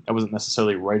 I wasn't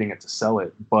necessarily writing it to sell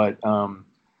it, but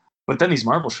then these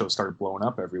Marvel shows started blowing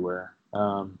up everywhere,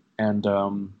 and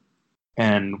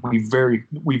we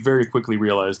very quickly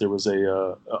realized there was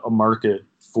a market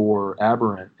for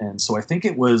Aberrant. And so I think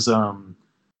it was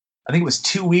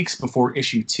 2 weeks before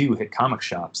issue 2 hit comic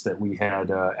shops that we had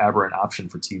Aberrant option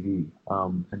for TV.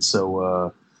 And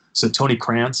so Tony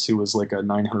Krantz, who was like a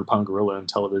 900-pound gorilla in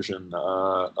television,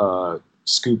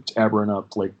 scooped Aberrant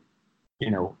up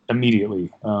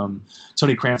immediately.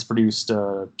 Tony Krantz produced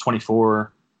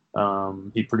 24.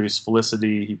 He produced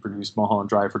Felicity. He produced Mulholland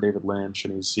Drive for David Lynch,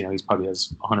 and he's probably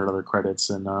has 100 other credits.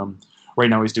 And right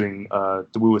now he's doing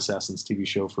the Wu Assassins TV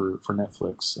show for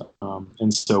Netflix.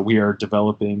 And so we are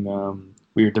developing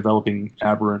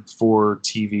Aberrant for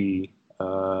TV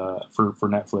for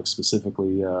Netflix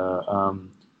specifically.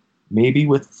 Maybe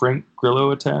with Frank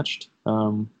Grillo attached.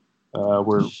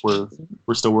 We're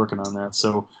still working on that.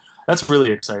 So that's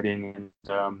really exciting,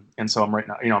 and so I'm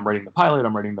I'm writing the pilot,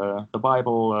 I'm writing the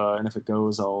Bible, and if it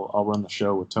goes, I'll run the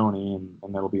show with Tony, and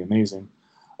that'll be amazing.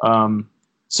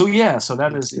 So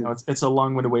that is, it's a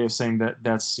long-winded way of saying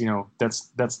that's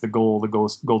the goal, the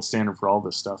gold standard for all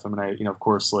this stuff. I mean, of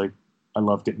course, like, I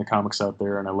love getting the comics out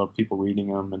there, and I love people reading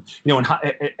them. And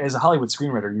as a Hollywood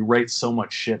screenwriter, you write so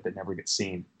much shit that never gets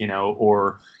seen,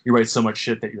 or you write so much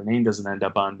shit that your name doesn't end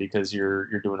up on because you're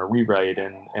doing a rewrite,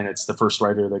 and it's the first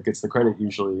writer that gets the credit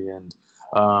usually. And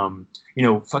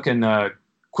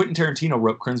Quentin Tarantino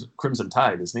wrote Crimson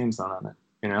Tide. His name's not on it,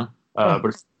 you know. Oh.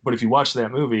 But if you watch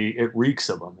that movie, it reeks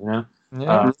of him, you know.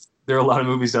 Yeah. There are a lot of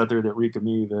movies out there that reek of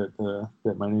me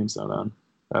that my name's not on,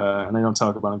 and I don't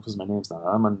talk about them because my name's not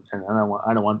on them, and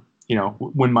I don't want you know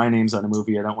when my name's on a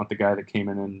movie, I don't want the guy that came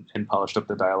in and polished up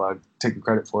the dialogue taking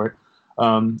credit for it.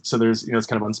 So there's it's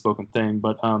kind of unspoken thing,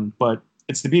 but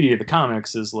it's the beauty of the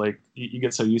comics is like you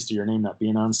get so used to your name not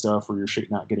being on stuff or your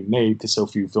shit not getting made because so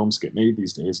few films get made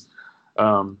these days.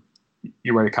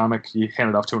 You write a comic, you hand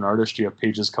it off to an artist, you have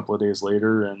pages a couple of days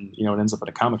later, and it ends up at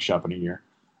a comic shop in a year.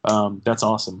 That's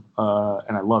awesome,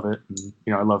 and I love it. And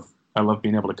I love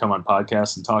being able to come on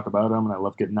podcasts and talk about them, and I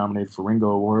love getting nominated for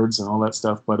Ringo Awards and all that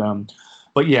stuff. But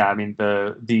yeah, I mean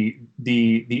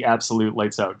the absolute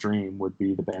lights out dream would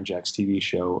be the Banjax TV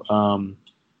show.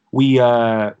 We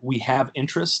have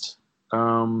interest.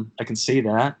 I can say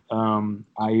that.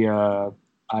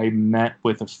 I met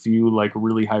with a few like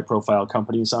really high profile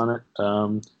companies on it.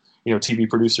 TV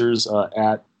producers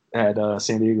at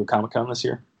San Diego Comic-Con this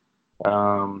year.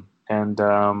 We're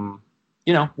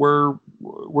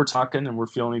talking and we're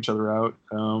feeling each other out.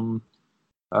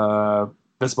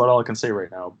 That's about all I can say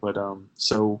right now. But I don't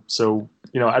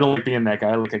like being that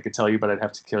guy. Like I could tell you, but I'd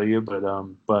have to kill you. But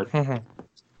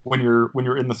when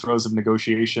you're in the throes of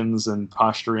negotiations and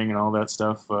posturing and all that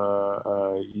stuff,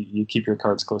 you keep your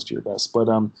cards close to your vest. But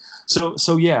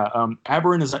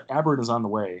Aberrant is on the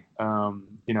way.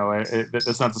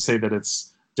 That's not to say that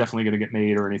it's definitely going to get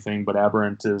made or anything, but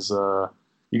Aberrant is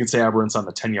you could say Aberrant's on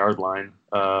the 10-yard line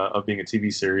of being a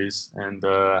TV series, and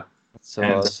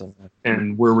awesome.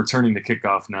 And we're returning to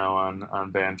kickoff now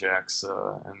on Banjax,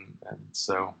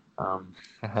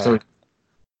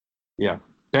 yeah.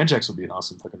 Banjax would be an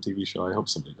awesome fucking TV show. I hope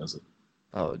somebody does it.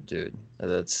 Oh, dude,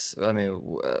 there's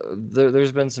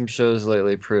been some shows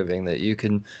lately proving that you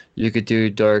could do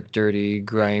dark, dirty,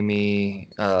 grimy,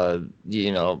 no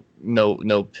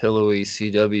pillowy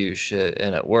CW shit,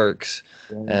 and it works.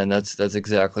 Yeah. And that's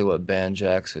exactly what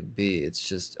Banjax would be. It's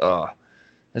just,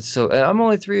 it's so. I'm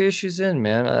only 3 issues in,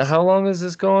 man. How long is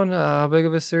this going? How big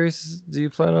of a series do you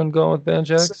plan on going with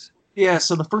Banjax?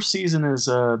 So the first season is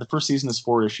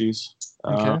 4 issues.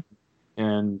 Okay.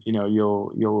 And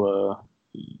you'll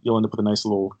end up with a nice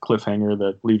little cliffhanger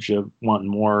that leaves you wanting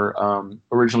more.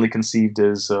 Originally conceived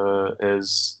as 8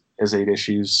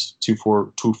 issues, two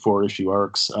 4-issue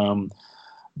arcs.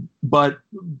 But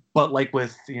like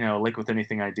with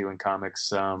anything I do in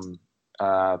comics,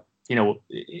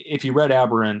 if you read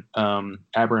Aberrant,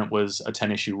 Aberrant was a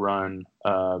 10-issue run.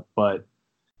 But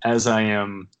as I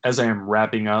am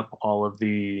wrapping up all of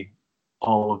the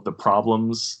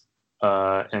problems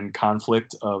and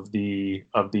conflict of the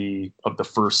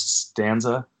first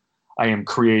stanza, I am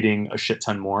creating a shit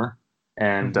ton more,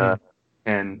 and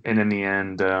in the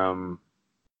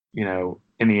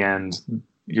end,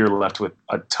 you're left with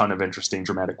a ton of interesting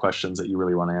dramatic questions that you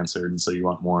really want answered, and so you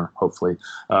want more. Hopefully,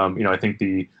 I think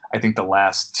the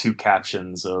last 2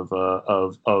 captions of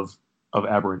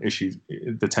Aberrant issues,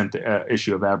 the 10th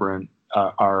issue of Aberrant,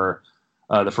 are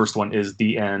the first one is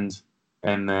the end.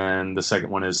 And then the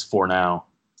second one is for now.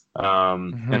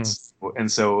 And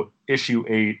so issue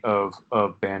 8 of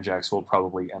Banjax will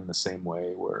probably end the same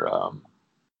way, where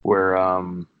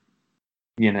there'll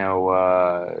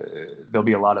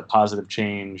be a lot of positive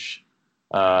change.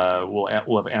 We'll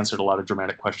have answered a lot of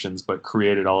dramatic questions, but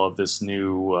created all of this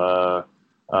new,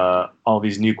 all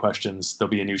these new questions. There'll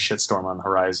be a new shitstorm on the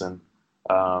horizon.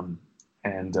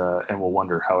 And we'll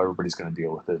wonder how everybody's going to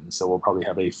deal with it. And so we'll probably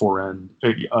have a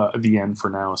the end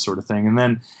for now sort of thing. And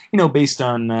then, based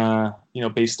on the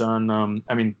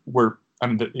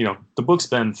book's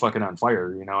been fucking on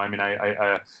fire. I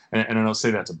don't say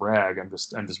that to brag. I'm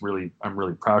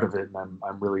really proud of it. And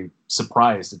I'm really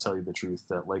surprised, to tell you the truth,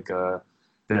 that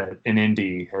that an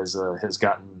indie has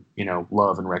gotten,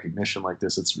 love and recognition like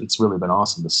this. It's really been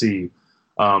awesome to see.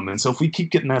 And so if we keep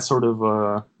getting that sort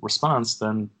of response,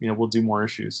 then we'll do more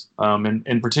issues.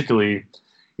 And particularly,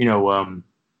 Aberrant,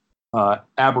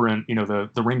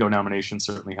 the Ringo nomination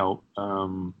certainly helped. They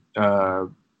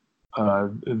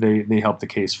help the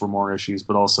case for more issues,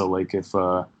 but also like if we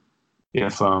go to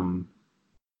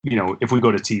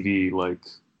TV,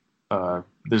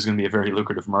 there's going to be a very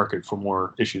lucrative market for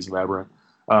more issues of Aberrant.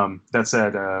 That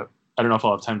said, I don't know if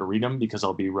I'll have time to read them because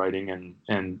I'll be writing and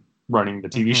running the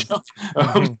TV show.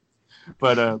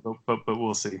 But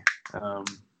we'll see. An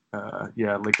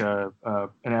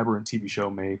Aberrant TV show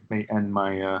may end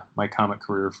my comic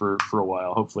career for a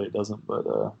while. Hopefully it doesn't, but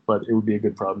it would be a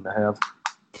good problem to have.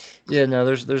 Yeah, no,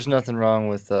 there's nothing wrong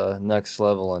with next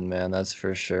leveling, man. That's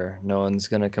for sure. No one's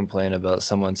gonna complain about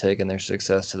someone taking their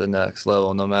success to the next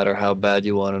level, no matter how bad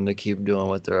you want them to keep doing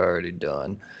what they're already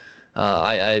doing.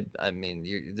 I mean,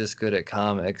 you're this good at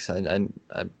comics.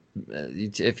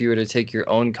 If you were to take your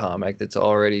own comic that's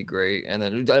already great, and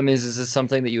then I mean, is this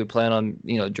something that you would plan on,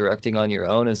 directing on your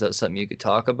own? Is that something you could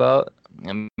talk about?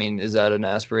 I mean, is that an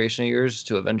aspiration of yours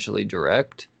to eventually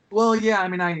direct? Well, yeah, I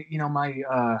mean, I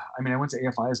went to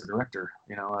AFI as a director.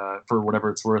 For whatever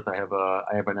it's worth, I have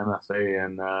an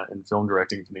MFA in film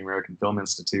directing from the American Film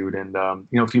Institute. And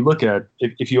if you look at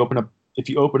if you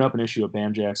open up an issue of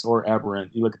Banjax or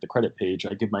Aberrant, you look at the credit page.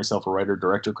 I give myself a writer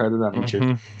director credit on each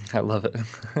issue. I love it.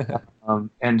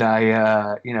 And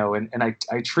I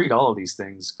treat all of these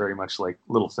things very much like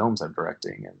little films I'm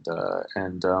directing,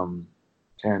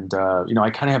 I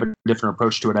kind of have a different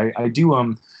approach to it. I do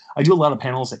a lot of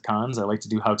panels at cons. I like to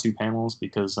do how-to panels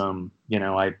because a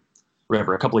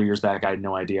couple of years back I had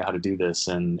no idea how to do this,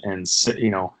 and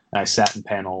I sat in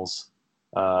panels,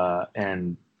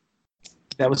 and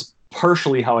that was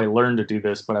partially how I learned to do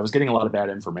this. But I was getting a lot of bad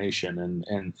information,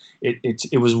 and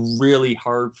it was really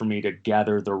hard for me to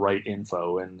gather the right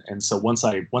info. And so once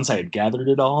I had gathered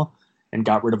it all and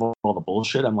got rid of all the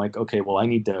bullshit, I'm like, okay, well,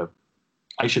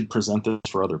 I should present this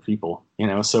for other people,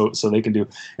 so they can do.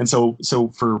 And so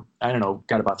for, I don't know,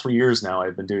 got about 3 years now,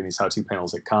 I've been doing these how-to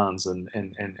panels at cons, and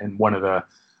one of the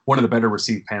better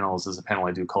received panels is a panel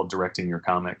I do called Directing Your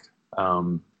Comic.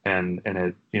 And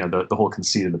it, the whole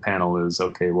conceit of the panel is,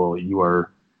 okay, well, you are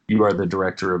the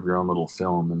director of your own little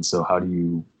film. And so how do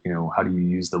you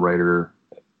use the writer,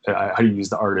 how do you use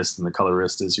the artist and the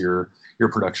colorist as your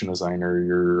production designer,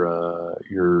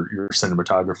 your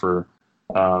cinematographer,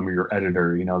 your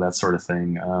editor, that sort of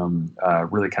thing.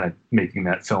 Really kind of making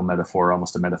that film metaphor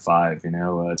almost a meta 5,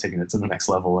 taking it to the next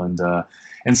level.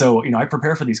 And so, I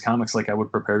prepare for these comics like I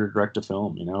would prepare to direct a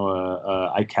film.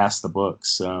 I cast the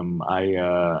books.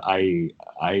 I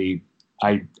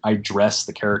dress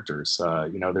the characters.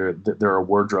 There are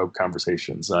wardrobe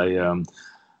conversations.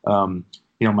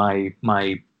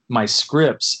 My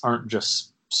scripts aren't just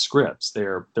scripts.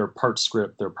 They're part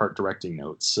script, they're part directing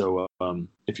notes. So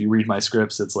if you read my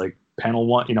scripts, it's like panel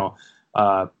one,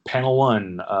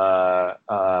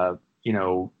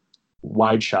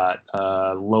 wide shot,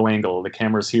 low angle, the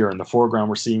camera's here, in the foreground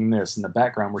we're seeing this, in the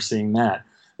background we're seeing that.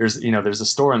 There's a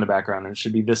store in the background, and it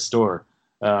should be this store.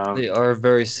 They are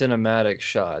very cinematic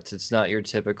shots. It's not your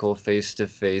typical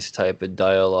face-to-face type of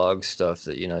dialogue stuff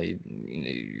that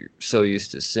you're so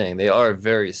used to seeing. They are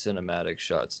very cinematic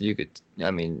shots.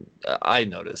 I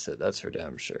noticed it. That's for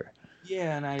damn sure.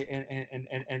 Yeah,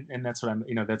 and that's what I'm.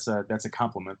 That's a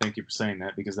compliment. Thank you for saying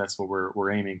that, because that's what we're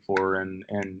aiming for. And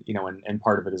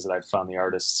part of it is that I've found the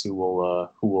artists who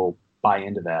will buy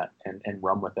into that and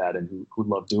run with that, and who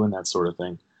love doing that sort of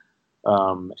thing.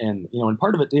 And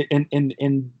part of it,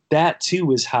 and that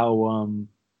too is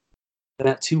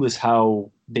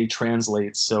how they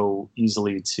translate so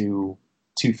easily to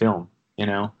film.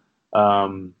 That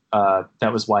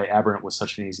was why Aberrant was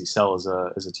such an easy sell as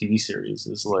a TV series.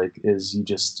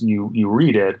 You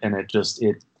read it, and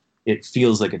it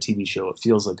feels like a TV show. It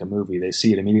feels like a movie. They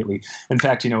see it immediately. In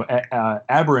fact,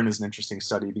 Aberrant is an interesting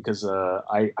study because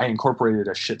I incorporated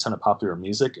a shit ton of popular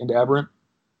music into Aberrant.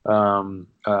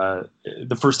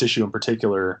 The first issue in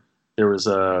particular, there was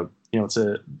the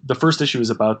first issue is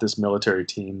about this military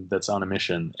team that's on a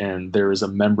mission, and there is a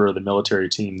member of the military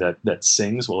team that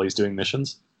sings while he's doing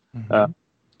missions,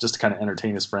 just to kind of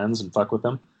entertain his friends and fuck with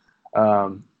them.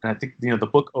 And I think the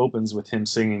book opens with him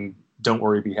singing "Don't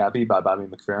Worry, Be Happy" by Bobby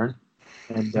McFerrin,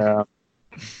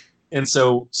 and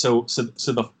so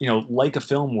the like a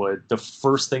film would, the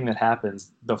first thing that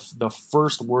happens, the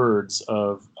first words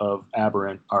of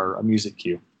Aberrant are a music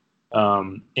cue,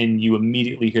 and you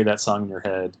immediately hear that song in your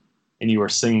head, and you are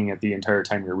singing it the entire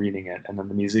time you're reading it, and then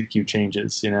the music cue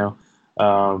changes,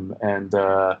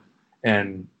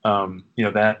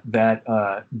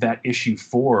 that issue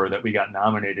 4 that we got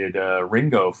nominated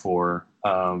Ringo for,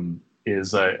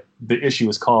 is the issue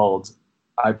is called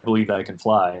 "I Believe I Can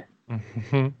Fly."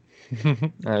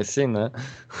 I've seen that.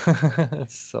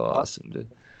 That's so awesome,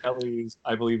 dude. Kelly's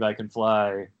 "I Believe I Can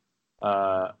Fly"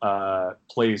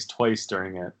 plays twice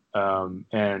during it,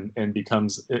 and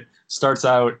becomes, it starts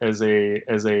out as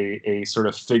a sort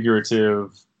of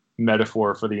figurative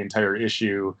metaphor for the entire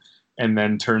issue, and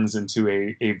then turns into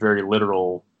a very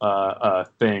literal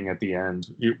thing at the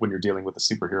end when you're dealing with a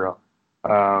superhero.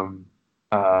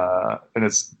 And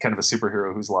it's kind of a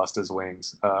superhero who's lost his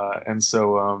wings.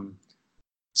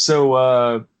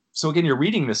 so again, you're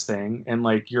reading this thing, and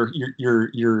like you're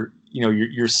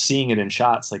seeing it in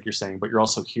shots, like you're saying, but you're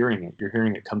also hearing it. You're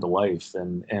hearing it come to life,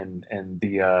 and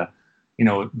the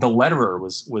the letterer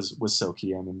was so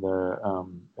key. I mean,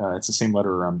 it's the same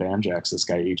letterer on Banjax. This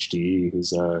guy HDE, who's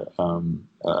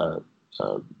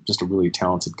just a really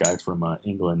talented guy from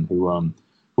England, who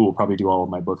will probably do all of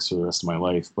my books for the rest of my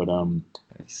life. But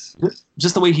Nice.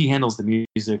 just the way he handles the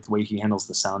music, the way he handles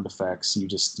the sound effects, you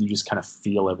just kind of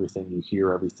feel everything, you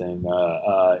hear everything.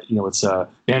 It's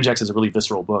Banjax is a really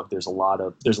visceral book. There's a lot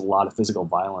of physical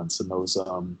violence, and those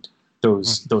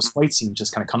fight scenes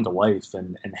just kind of come to life,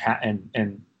 and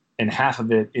half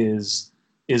of it is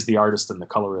the artist and the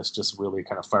colorist just really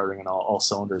kind of firing on all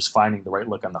cylinders, finding the right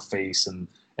look on the face and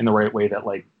the right way that,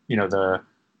 like,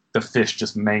 the fish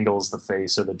just mangles the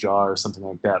face or the jaw or something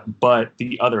like that. But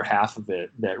the other half of it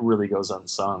that really goes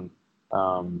unsung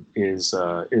is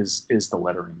the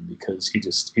lettering, because he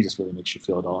just really makes you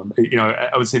feel it all. And,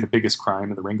 I would say the biggest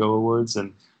crime of the Ringo Awards,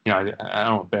 and I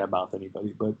don't badmouth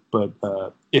anybody, but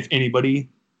if anybody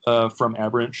from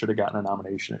Aberrant should have gotten a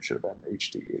nomination, it should have been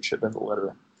HD. It should have been the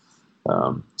letterer.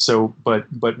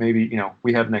 But maybe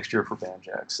we have next year for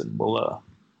Banjax, and we'll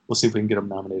see if we can get him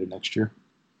nominated next year.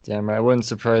 Damn right. It wouldn't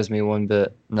surprise me one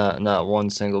bit. Not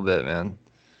one single bit, man.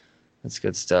 That's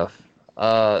good stuff.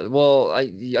 Well,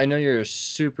 I know you're a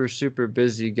super, super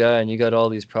busy guy, and you got all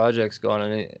these projects going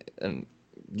on, and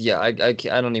yeah, I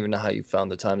don't even know how you found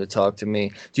the time to talk to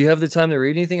me. Do you have the time to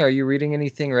read anything? Are you reading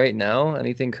anything right now?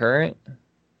 Anything current?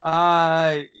 God,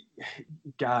 I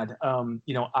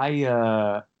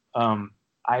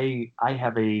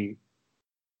have a,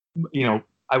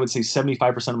 I would say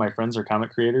 75% of my friends are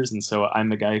comic creators, and so I'm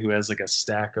the guy who has like a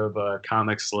stack of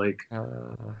comics, like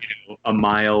a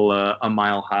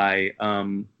mile high.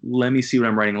 Let me see what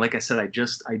I'm writing. Like I said, I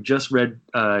just read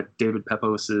David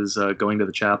Pepos's Going to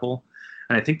the Chapel,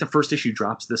 and I think the first issue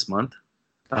drops this month.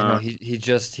 I know he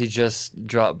just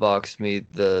Dropboxed me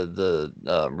the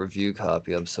review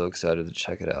copy. I'm so excited to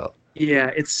check it out.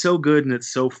 Yeah, it's so good and it's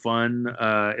so fun.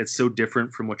 It's so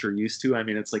different from what you're used to. I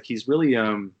mean, it's like he's really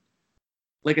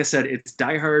like I said, it's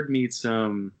Die Hard meets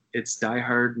Wedding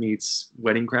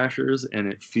Crashers,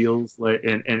 and it feels like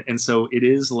and so it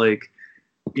is like,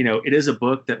 it is a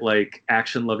book that like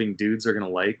action loving dudes are gonna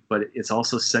like, but it's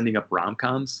also sending up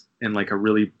rom-coms in like a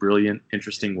really brilliant,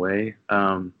 interesting way.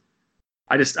 I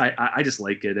just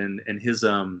like it, and his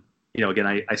again,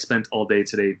 I spent all day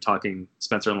today talking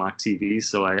Spencer and Locke TV,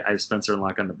 so I have Spencer and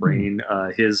Locke on the brain.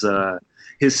 His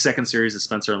second series of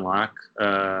Spencer and Locke.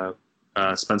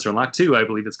 Spencer and Locke 2, I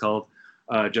believe it's called,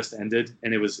 just ended,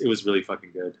 and it was really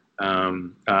fucking good. I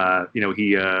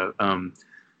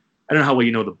don't know how well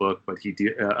you know the book, but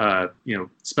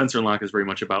Spencer and Locke is very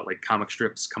much about like comic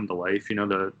strips come to life.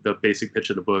 The basic pitch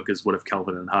of the book is, what if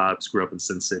Calvin and Hobbes grew up in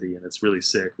Sin City, and it's really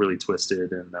sick, really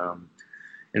twisted,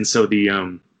 and so the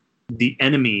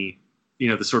enemy,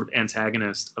 the sort of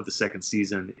antagonist of the second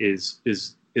season is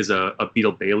a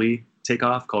Beetle Bailey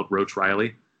takeoff called Roach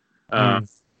Riley.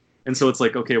 And so it's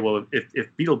like, okay, well,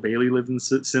 if Beetle Bailey lived in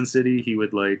Sin City, he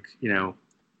would, like,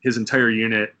 his entire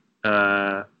unit,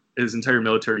 his entire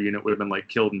military unit would have been like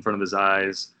killed in front of his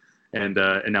eyes, and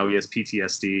now he has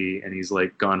PTSD, and he's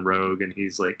like gone rogue, and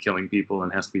he's like killing people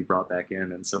and has to be brought back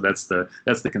in. And so that's the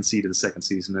conceit of the second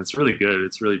season. It's really good.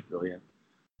 It's really brilliant.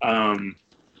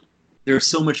 There's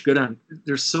so much good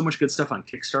stuff on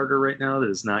Kickstarter right now that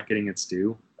is not getting its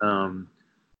due.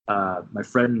 My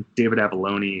friend David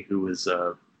Avalone, who is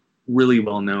really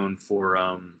well known for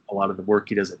a lot of the work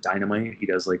he does at Dynamite. He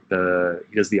does the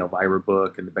Elvira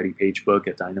book and the Betty Page book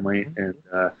at Dynamite, and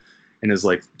is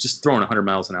like just throwing 100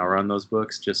 miles an hour on those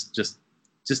books, just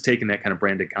taking that kind of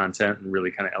branded content and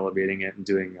really kind of elevating it and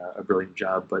doing a brilliant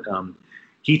job. But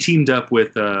he teamed up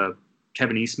with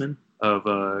Kevin Eastman of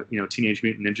Teenage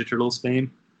Mutant Ninja Turtles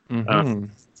fame to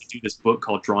do this book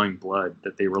called Drawing Blood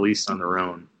that they released on their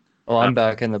own. Oh, I'm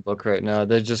back in the book right now.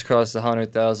 They just crossed the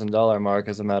 $100,000 mark,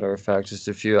 as a matter of fact, just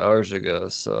a few hours ago.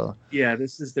 So yeah,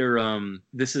 this is their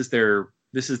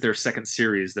second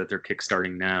series that they're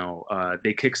kickstarting now.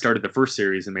 They kickstarted the first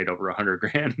series and made over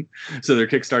 $100,000, so they're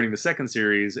kickstarting the second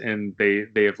series, and they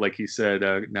have, like he said,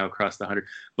 now crossed the 100.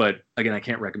 But again, I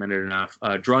can't recommend it enough.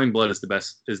 Drawing Blood is the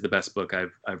best book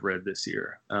I've read this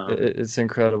year. It's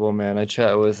incredible, man. I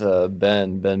chat with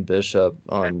Ben Bishop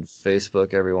on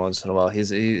Facebook every once in a while.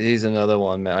 He's another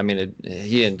one, man. I mean,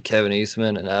 he and Kevin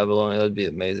Eastman and Avalon, it'd be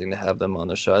amazing to have them on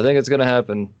the show. I think it's gonna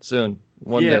happen soon.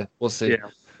 One day, we'll see.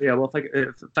 Yeah, well,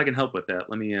 if I can help with that,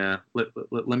 let me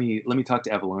talk to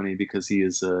Avalone, because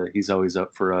he's always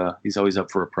up for a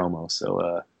promo.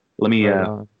 So let me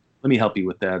help you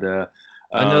with that.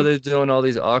 I know they're doing all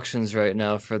these auctions right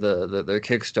now for their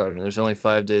Kickstarter. There's only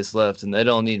 5 days left, and they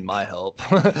don't need my help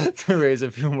to raise a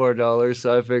few more dollars.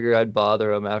 So I figure I'd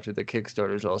bother them after the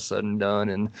Kickstarter's all said and done,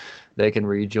 and they can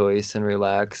rejoice and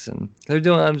relax. And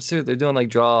I'm serious, they're doing like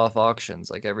draw off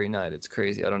auctions like every night. It's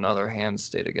crazy. I don't know how their hands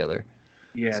stay together.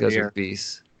 Yeah, These guys are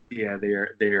beasts. Yeah, they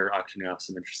are auctioning off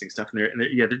some interesting stuff, and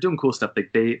they're doing cool stuff.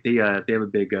 They have a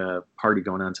big party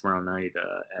going on tomorrow night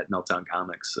at Meltdown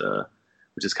Comics,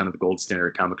 which is kind of the gold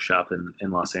standard comic shop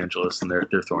in Los Angeles, and they're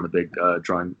throwing a big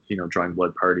drawing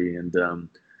blood party, and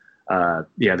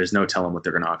yeah, there's no telling what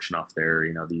they're going to auction off there.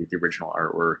 The original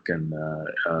artwork, and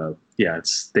yeah,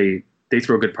 they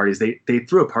throw good parties. They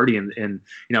threw a party in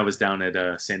I was down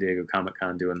at San Diego Comic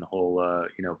Con doing the whole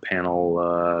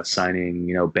panel signing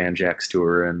Banjax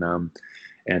tour, and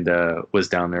was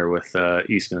down there with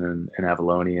Eastman and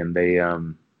Avalone, and they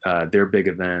their big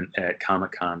event at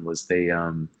Comic Con was they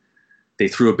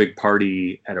threw a big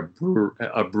party at a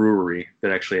brewery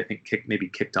that actually I think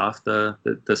kicked off the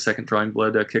second Drawing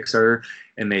Blood Kickstarter,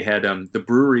 and they had the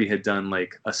brewery had done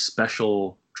like a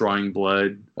special Drawing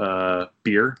Blood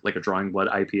beer, like a Drawing Blood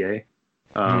IPA,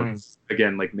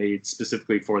 again, like made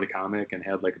specifically for the comic, and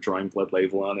had like a Drawing Blood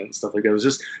label on it and stuff like that. It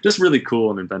was just really cool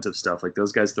and inventive stuff. Like,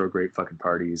 those guys throw great fucking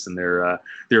parties, and they are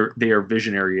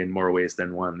visionary in more ways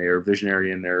than one. They are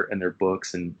visionary in their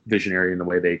books, and visionary in the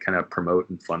way they kind of promote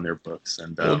and fund their books.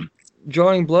 And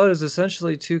Drawing Blood is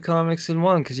essentially 2 comics in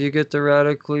one, because you get the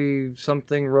radically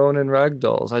something Ronin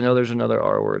Ragdolls. I know there's another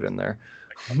R word in there.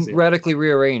 Radically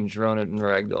rearranged Ronin and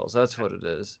Ragdolls. That's what it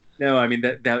is. No, I mean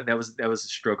that was a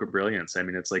stroke of brilliance. I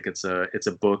mean, it's like it's a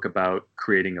book about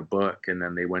creating a book, and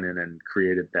then they went in and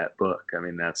created that book. I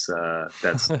mean, that's so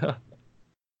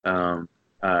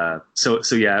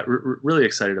yeah, really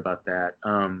excited about that.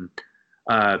 Some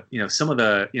of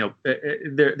the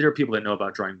there are people that know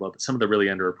about Drawing Blood, but some of the really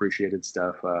underappreciated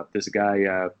stuff. There's a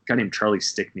guy named Charlie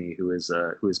Stickney who has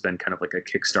been kind of like a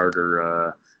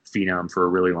Kickstarter phenom for a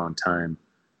really long time,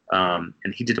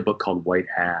 and he did a book called White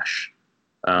Ash,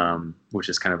 which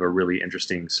is kind of a really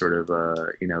interesting sort of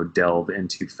delve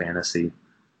into fantasy.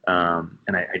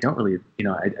 And I don't really,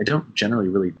 I don't generally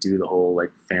really do the whole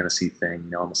like fantasy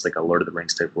thing, almost like a Lord of the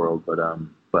Rings type world, but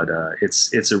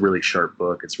it's a really sharp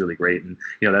book. It's really great. And,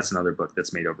 that's another book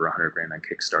that's made over $100,000 on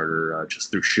Kickstarter,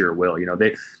 just through sheer will.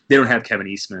 They don't have Kevin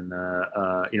Eastman,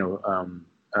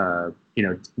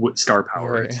 star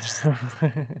power. Right.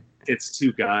 It's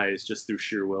 2 guys just through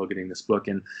sheer will getting this book.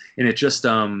 And it just,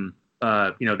 they've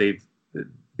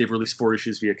released 4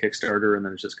 issues via Kickstarter, and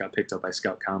then it just got picked up by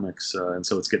Scout Comics, and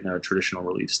so it's getting a traditional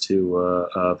release too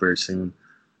very soon.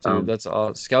 Dude, that's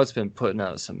all. Scout's been putting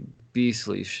out some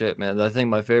beastly shit, man. I think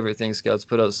my favorite thing Scout's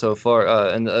put out so far,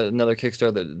 and another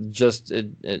Kickstarter that just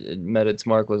it met its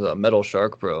mark, was Metal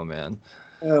Shark Bro, man.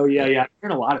 Oh yeah. I've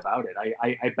heard a lot about it.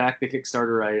 I backed the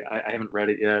Kickstarter. I haven't read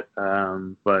it yet,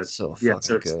 but so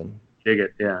fucking good. Dig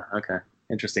it. Yeah. Okay.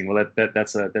 Interesting. Well,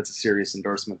 that's a serious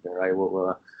endorsement there. I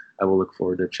will look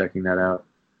forward to checking that out.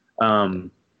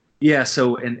 Yeah.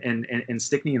 So and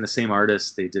Stickney and the same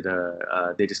artist, they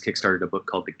just kickstarted a book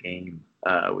called The Game,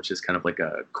 which is kind of like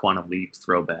a Quantum Leap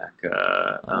throwback.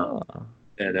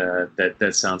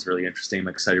 That sounds really interesting. I'm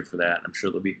excited for that. I'm sure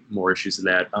there'll be more issues of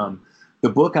that. The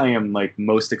book I am like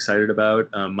most excited about,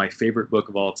 my favorite book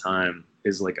of all time,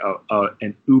 is like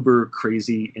an uber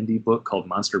crazy indie book called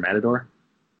Monster Matador,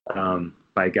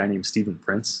 by a guy named Stephen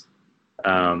Prince.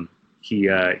 He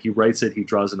writes it, he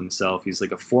draws it himself. He's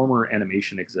like a former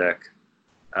animation exec,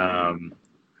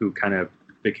 who kind of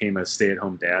became a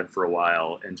stay-at-home dad for a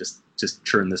while, and just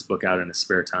churned this book out in his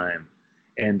spare time.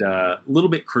 And a little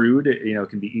bit crude, it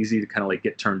can be easy to kind of like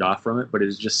get turned off from it, but it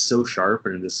is just so sharp,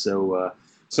 and it is so.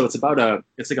 So it's like a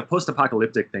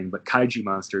post-apocalyptic thing, but kaiju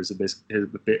monsters have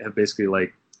basically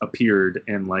like appeared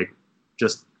and like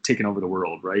just taken over the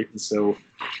world, right? And so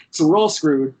we're all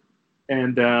screwed.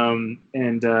 And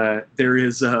there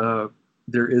is a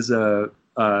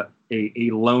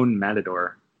lone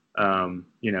matador,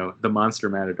 the monster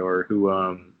matador,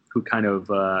 who kind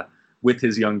of with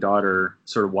his young daughter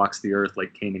sort of walks the earth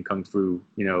like Kane in Kung Fu,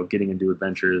 getting into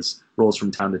adventures, rolls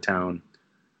from town to town,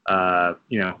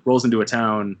 rolls into a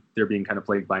town, they're being kind of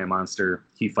plagued by a monster.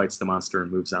 He fights the monster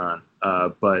and moves on.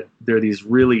 But there are these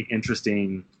really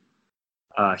interesting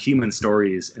human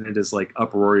stories, and it is like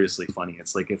uproariously funny.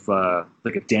 It's like if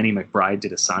Danny McBride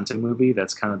did a Santa movie.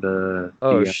 That's kind of the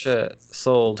shit,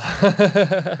 sold.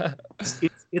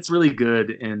 It's really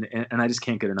good, and I just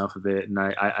can't get enough of it, and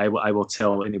I will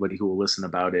tell anybody who will listen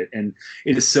about it. And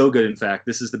it is so good. In fact,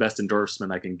 this is the best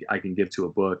endorsement I can give to a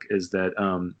book, is that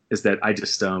I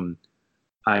just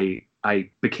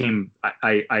I became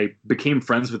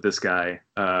friends with this guy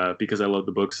because I love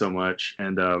the book so much,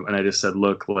 and I just said,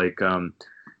 look, like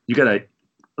you gotta,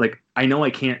 like, I know I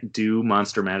can't do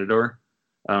Monster Matador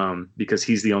because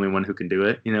he's the only one who can do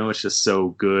it. You know, it's just so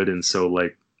good and so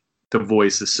like the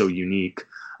voice is so unique.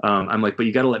 I'm like, but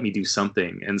you got to let me do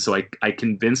something, and so I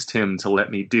convinced him to let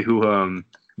me do.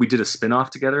 We did a spin-off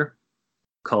together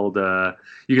called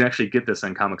you can actually get this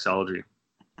on Comixology.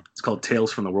 It's called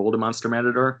Tales from the World of Monster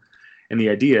Matador. And the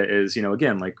idea is, you know,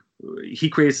 again, like he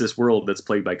creates this world that's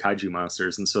plagued by kaiju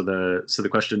monsters. And so the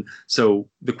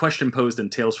question posed in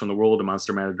Tales from the World of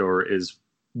Monster Matador is,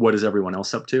 what is everyone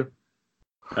else up to?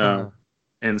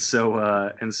 And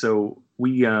so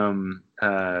we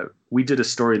did a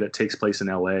story that takes place in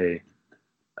L.A.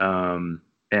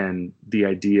 And the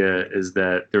idea is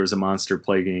that there was a monster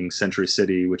plaguing Century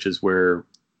City, which is where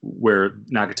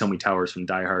Nakatomi Towers from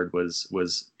Die Hard was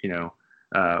in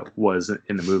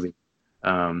the movie.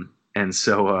 And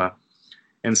so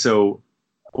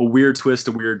a weird twist,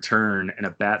 a weird turn, and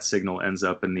a bat signal ends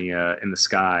up in the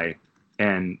sky.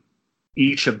 And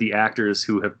each of the actors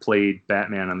who have played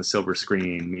Batman on the silver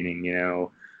screen, meaning, you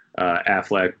know,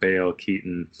 Affleck, Bale,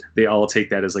 Keaton, they all take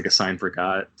that as like a sign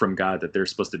from God that they're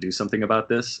supposed to do something about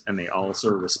this, and they all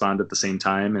sort of respond at the same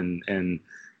time,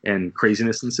 and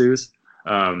craziness ensues.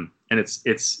 And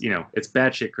it's you know, it's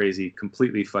batshit crazy,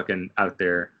 completely fucking out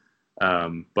there.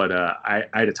 But I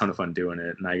had a ton of fun doing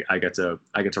it, and I got to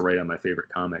write on my favorite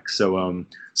comics. So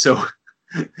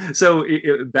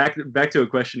back to a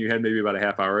question you had maybe about a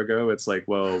half hour ago. It's like,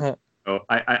 well,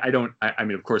 I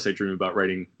mean, of course, I dream about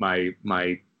writing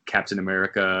my Captain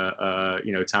America,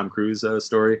 Tom Cruise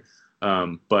story.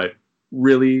 But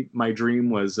really, my dream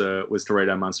was to write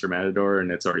on Monster Matador,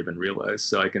 and it's already been realized.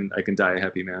 So I can die a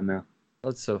happy man now.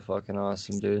 That's so fucking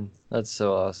awesome, dude. That's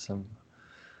so awesome.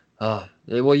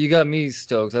 Well, you got me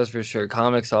stoked, that's for sure.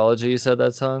 Comixology, you said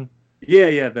that's on?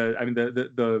 Yeah.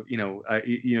 The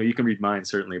you can read mine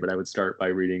certainly, but I would start by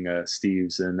reading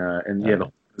Steve's and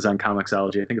it's on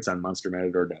Comixology. I think it's on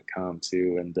monstermatador.com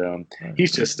too. And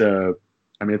he's just I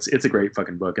mean, it's a great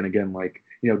fucking book. And again, like,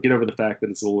 you know, get over the fact that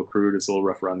it's a little crude, it's a little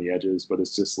rough around the edges, but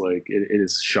it's just like it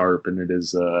is sharp, and it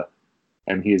is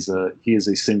and he is a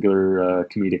singular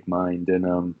comedic mind, and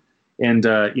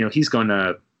you know, he's going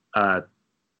to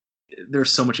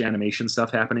there's so much animation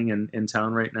stuff happening in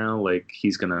town right now. Like,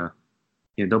 he's gonna,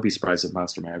 you know, don't be surprised if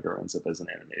Monster Matador ends up as an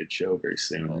animated show very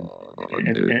soon.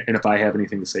 And if I have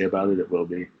anything to say about it, it will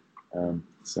be.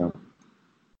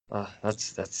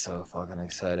 That's so fucking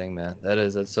exciting, man.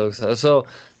 That's so exciting. So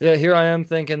yeah, here I am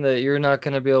thinking that you're not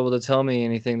gonna be able to tell me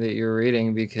anything that you're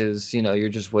reading because, you know, you're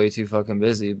just way too fucking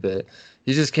busy. But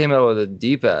you just came out with a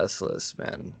deep ass list,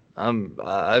 man.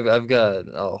 I've got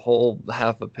a whole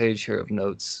half a page here of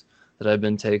notes that I've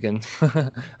been taking.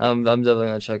 I'm definitely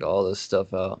gonna check all this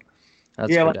stuff out.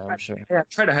 That's for damn sure. Yeah,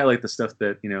 try to highlight the stuff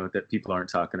that, you know, that people aren't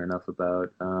talking enough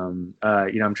about.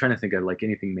 You know, I'm trying to think of like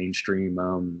anything mainstream.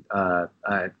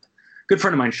 Good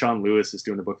friend of mine, Sean Lewis, is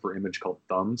doing a book for Image called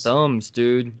Thumbs. Thumbs,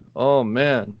 dude. Oh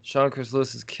man, Sean Chris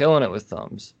Lewis is killing it with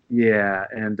Thumbs. Yeah,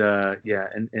 and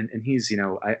he's, you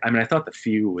know, I mean, I thought The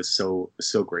Few was so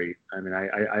great. I mean,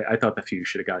 I thought The Few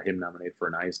should have got him nominated for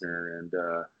an Eisner,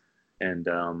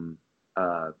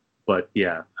 but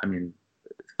yeah, I mean,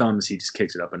 Thumbs, he just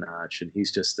kicks it up a notch, and he's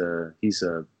just he's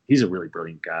a really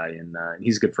brilliant guy, and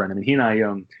he's a good friend. I mean, he and I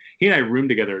roomed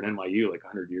together at NYU like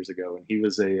 100 years ago, and he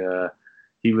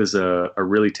was a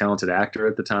really talented actor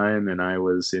at the time, and I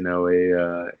was, you know,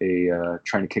 a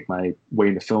trying to kick my way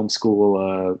into film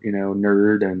school, you know,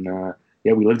 nerd, and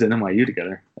yeah, we lived at NYU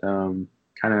together. Kind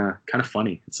of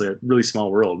funny. It's a really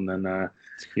small world, and then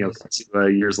you know,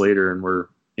 years later, and we're,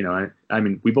 you know, I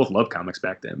mean, we both loved comics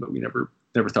back then, but we never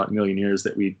thought in a million years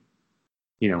that we'd,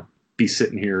 you know, be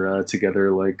sitting here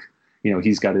together. Like, you know,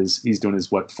 he's doing his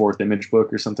fourth Image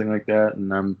book or something like that,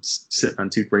 and I'm sitting on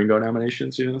 2 Ringo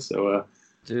nominations, you know. So,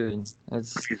 dude,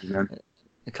 it's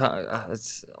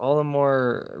all the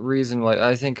more reason why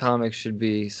I think comics should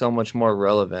be so much more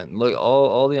relevant. Look,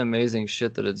 all the amazing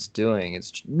shit that it's doing.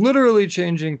 It's literally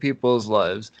changing people's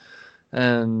lives.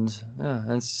 And yeah,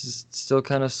 it's just still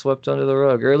kind of swept under the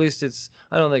rug, or at least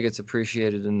I don't think it's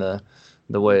appreciated in the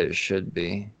way it should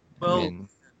be. Well, I mean,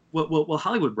 well,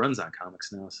 Hollywood runs on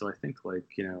comics now, so I think, like,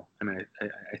 you know, I mean,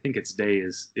 I think its day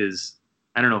is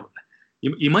I don't know.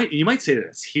 You might say that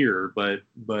it's here, but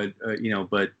you know,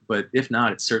 but if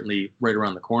not, it's certainly right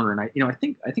around the corner. And I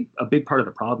think a big part of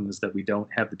the problem is that we don't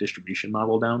have the distribution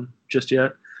model down just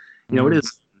yet. You know, it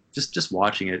is just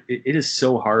watching it is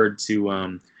so hard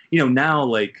to you know, now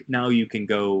you can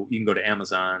go to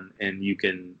Amazon, and you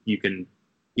can you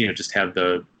know, just have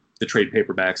the the trade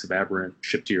paperbacks of Aberrant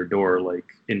shipped to your door like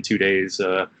in 2 days.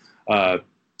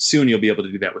 Soon you'll be able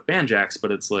to do that with Banjax,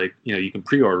 but it's like, you can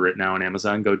pre-order it now on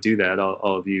Amazon. Go do that,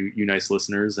 all of you nice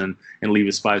listeners, and leave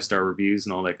us 5-star reviews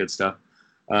and all that good stuff.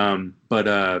 But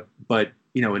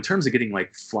in terms of getting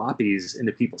like floppies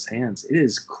into people's hands, it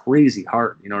is crazy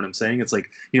hard. You know what I'm saying? It's like,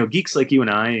 geeks like you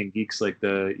and I, and geeks like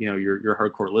your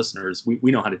hardcore listeners, we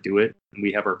know how to do it, and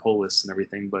we have our pull lists and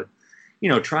everything. But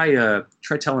try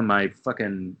telling my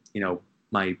fucking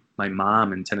my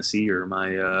mom in Tennessee, or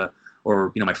my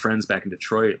friends back in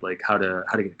Detroit, like how to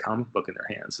get a comic book in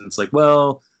their hands. And it's like,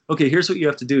 well, okay, here's what you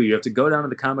have to do. You have to go down to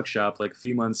the comic shop like a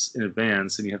few months in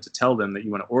advance, and you have to tell them that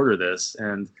you want to order this,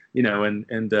 and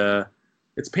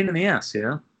it's a pain in the ass,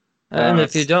 And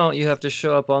if you don't, you have to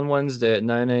show up on Wednesday at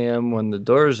 9 a.m. when the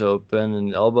doors open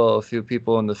and elbow a few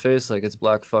people in the face like it's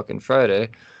Black fucking Friday.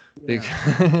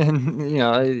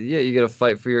 Yeah. You got to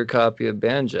fight for your copy of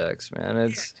Banjax, man.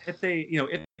 It's if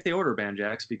they order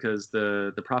Banjax, because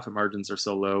the profit margins are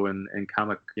so low, and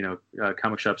comic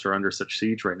shops are under such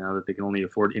siege right now that they can only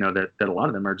afford that a lot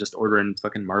of them are just ordering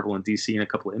fucking Marvel and DC and a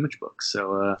couple of Image books.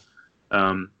 So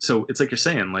so it's like you're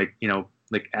saying, like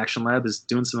like Action Lab is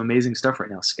doing some amazing stuff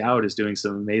right now. Scout is doing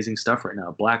some amazing stuff right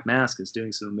now. Black Mask is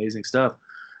doing some amazing stuff.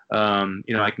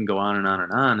 I can go on and on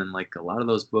and on, and like a lot of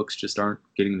those books just aren't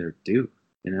getting their due,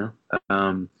 and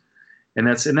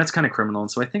that's kind of criminal.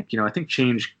 And so I think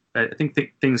change. I think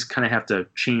things kind of have to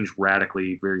change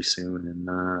radically very soon,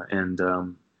 and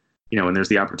there's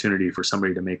the opportunity for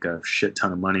somebody to make a shit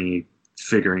ton of money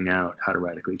figuring out how to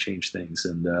radically change things,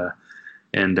 and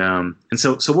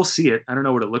so we'll see it. I don't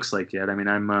know what it looks like yet. I mean,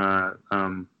 I'm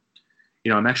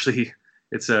actually.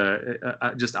 It's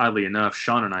just oddly enough,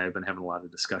 Sean and I have been having a lot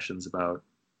of discussions about,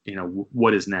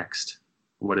 what is next?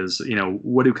 What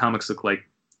do comics look like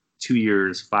 2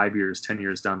 years, 5 years, 10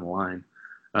 years down the line?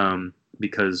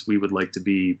 Because we would like to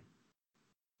be,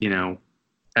 at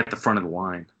the front of the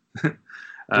line. For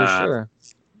sure.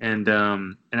 And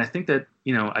I think that,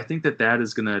 that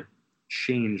is going to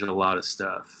change a lot of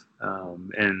stuff.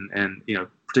 And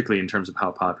particularly in terms of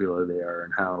how popular they are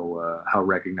and how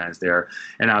recognized they are,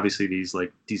 and obviously these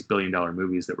billion-dollar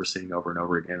movies that we're seeing over and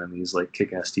over again, and these like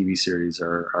kick-ass TV series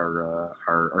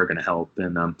are going to help.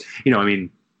 And I mean,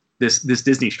 this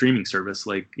Disney streaming service,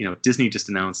 like Disney just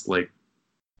announced like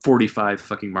 45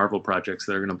 fucking Marvel projects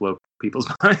that are going to blow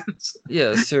people's minds.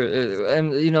 Yeah, sure.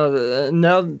 And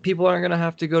now people aren't going to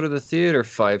have to go to the theater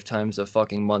 5 times a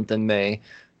fucking month in May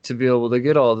to be able to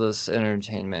get all this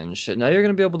entertainment and shit. Now you're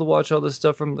going to be able to watch all this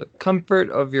stuff from the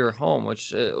comfort of your home,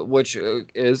 which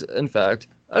is, in fact,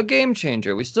 a game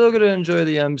changer. We still get to enjoy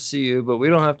the MCU, but we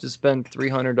don't have to spend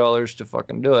 $300 to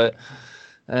fucking do it.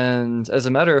 And as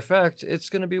a matter of fact, it's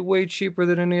going to be way cheaper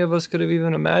than any of us could have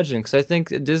even imagined. Because I think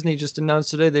Disney just announced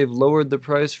today they've lowered the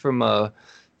price from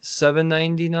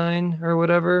 $7.99 or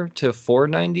whatever to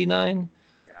 $4.99.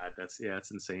 It's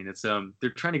insane. It's they're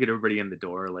trying to get everybody in the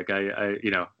door. Like I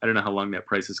don't know how long that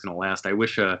price is going to last. I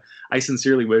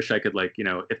sincerely wish I could, like,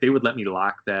 if they would let me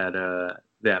lock that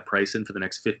price in for the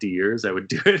next 50 years, I would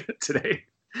do it today.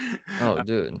 Oh,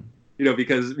 dude.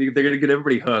 Because they're going to get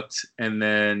everybody hooked, and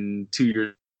then 2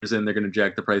 years in, they're going to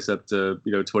jack the price up to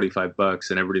 $25,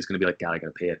 and everybody's going to be like, God, I got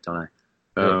to pay it, don't I?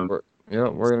 We're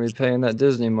going to be paying that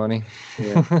Disney money.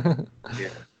 Yeah,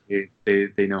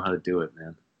 they know how to do it,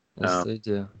 man. Yes, they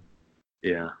do.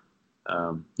 Yeah.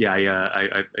 I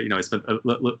spent.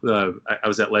 I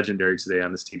was at Legendary today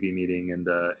on this TV meeting, and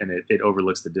it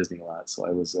overlooks the Disney lot. So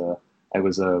I was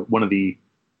one of the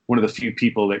few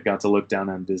people that got to look down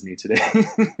on Disney today.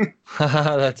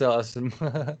 That's awesome.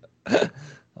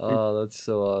 Oh, that's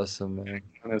so awesome, man.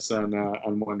 That's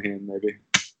on one hand, maybe.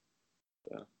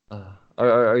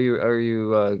 Are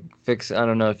you fix? I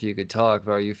don't know if you could talk,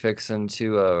 but are you fixing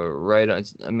to write on?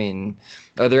 I mean,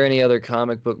 are there any other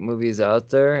comic book movies out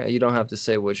there? You don't have to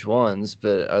say which ones,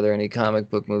 but are there any comic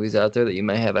book movies out there that you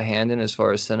may have a hand in as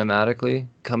far as cinematically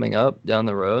coming up down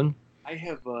the road? I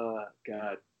have,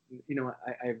 God,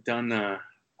 I've done.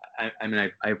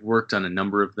 I've worked on a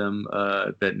number of them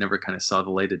that never kind of saw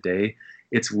the light of day.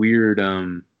 It's weird.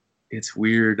 It's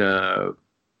weird to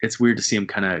see them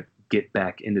kind of get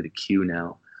back into the queue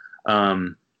now.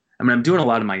 I'm doing a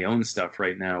lot of my own stuff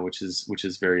right now, which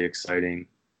is very exciting.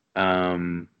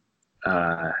 Again,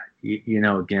 I'm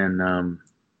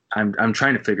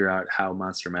trying to figure out how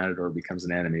Monster Matador becomes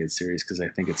an animated series, because I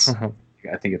think it's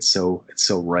so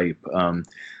ripe.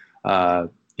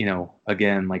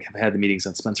 Again, like, I've had the meetings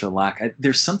on Spencer and Locke.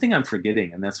 There's something I'm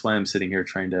forgetting, and that's why I'm sitting here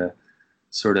trying to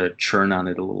sort of churn on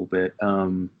it a little bit.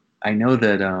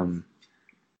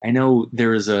 I know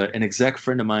there is an exec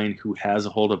friend of mine who has a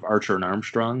hold of Archer and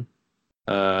Armstrong,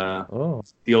 Oh,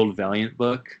 the old Valiant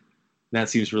book. That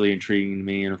seems really intriguing to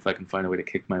me, and if I can find a way to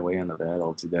kick my way into that,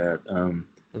 I'll do that.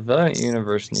 the Valiant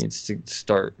universe needs to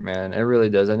start, man. It really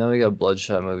does. I know we got a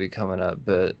Bloodshot movie coming up,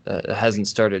 but it hasn't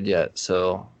started yet,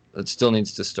 so it still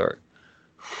needs to start.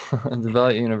 The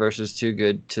Valiant universe is too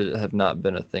good to have not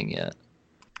been a thing yet.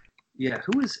 Yeah,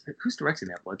 who's directing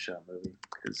that Bloodshot movie?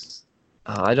 Because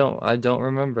I don't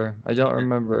remember. I don't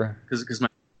remember. because my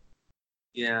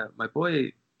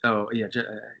boy. Oh yeah,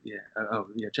 oh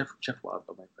yeah, Jeff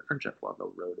Wadlow. My friend Jeff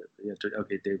Wadlow wrote it. But yeah,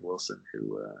 okay, Dave Wilson,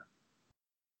 who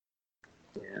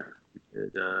yeah, he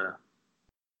did. All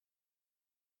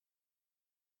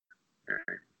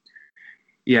right.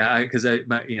 Yeah, because I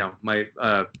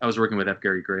was working with F.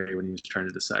 Gary Gray when he was trying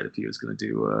to decide if he was going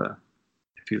to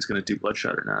do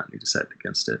Bloodshot or not, and he decided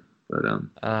against it. But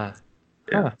Ah,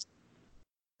 yeah. huh.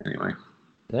 Anyway.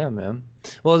 Yeah, man.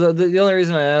 Well, the only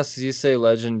reason I asked is you say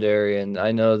legendary, and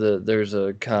I know that there's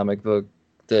a comic book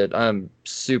that I'm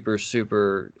super,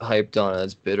 super hyped on.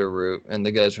 It's Bitterroot, and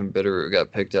the guys from Bitterroot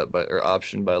got picked up by or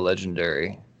optioned by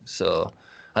Legendary. So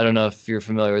I don't know if you're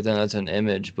familiar with that. That's an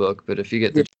Image book, but if you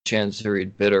get the chance to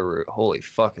read Bitterroot, holy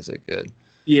fuck, is it good?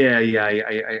 Yeah, yeah.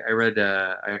 I read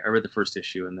I read the first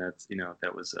issue, and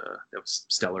that was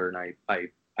stellar, and I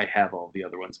have all the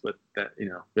other ones, but that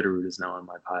Bitterroot is now on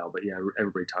my pile. But yeah,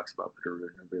 everybody talks about Bitterroot,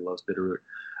 and everybody loves Bitterroot.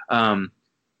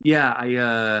 Yeah,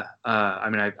 I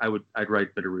mean, I'd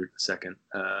write Bitterroot second.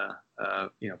 From a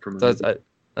That's movie.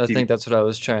 I TV. think that's what I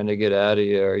was trying to get out of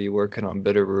you. Are you working on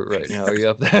Bitterroot right now? Are you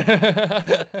up there?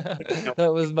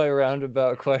 That was my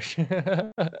roundabout question.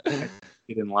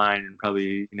 Get in line and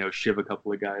probably shiv a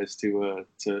couple of guys to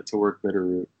work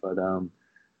Bitterroot, but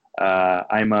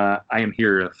I am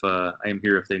here if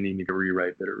they need me to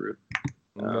rewrite Bitterroot.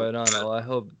 Right on. Well, I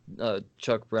hope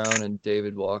Chuck Brown and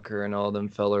David Walker and all them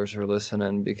fellers are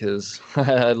listening because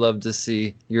I'd love to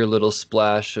see your little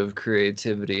splash of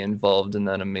creativity involved in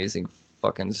that amazing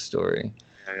fucking story.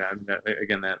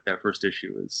 Again, that first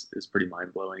issue is pretty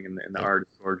mind blowing, and the art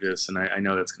is gorgeous, and I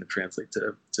know that's going to translate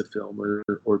to film or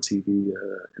TV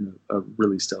in a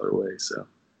really stellar way. So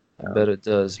I bet it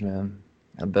does, man.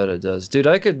 I bet it does. Dude,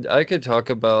 I could talk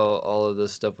about all of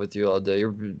this stuff with you all day.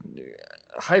 You're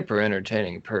a hyper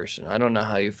entertaining person. I don't know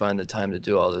how you find the time to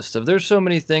do all this stuff. There's so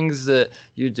many things that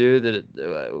you do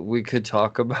that we could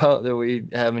talk about that we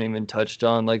haven't even touched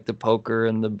on, like the poker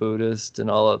and the Buddhist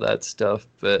and all of that stuff.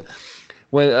 But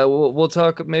when we'll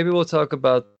talk, maybe we'll talk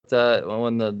about that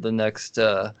when the next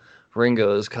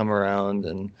Ringos come around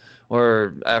and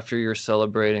or after you're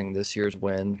celebrating this year's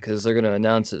win because they're going to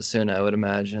announce it soon, I would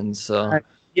imagine. So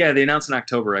yeah, they announced in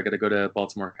October. I got to go to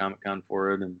Baltimore Comic Con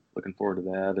for it, and looking forward to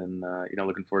that, and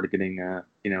looking forward to getting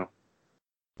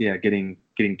getting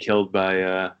killed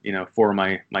by four of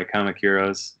my comic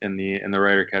heroes in the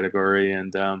writer category,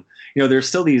 and there's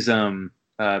still these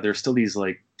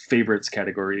like favorites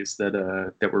categories that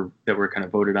were kind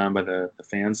of voted on by the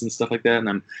fans and stuff like that, and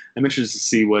I'm interested to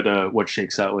see what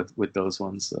shakes out with those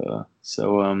ones.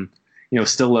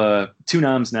 Still two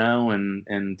noms now,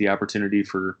 and the opportunity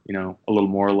for a little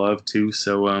more love too.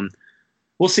 So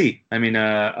we'll see. I mean,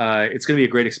 it's going to be a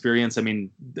great experience. I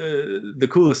mean, the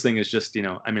coolest thing is just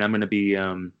I mean, I'm going to be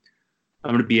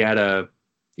at a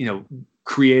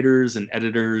creators and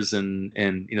editors and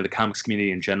the comics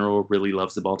community in general really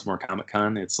loves the Baltimore Comic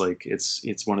Con. It's like it's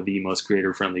one of the most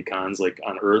creator friendly cons like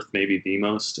on earth, maybe the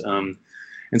most.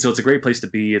 And so it's a great place to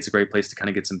be. It's a great place to kind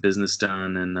of get some business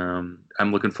done. And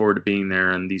I'm looking forward to being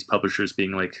there and these publishers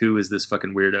being like, who is this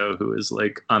fucking weirdo who is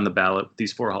like on the ballot with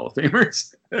these four Hall of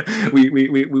Famers?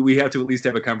 we have to at least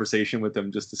have a conversation with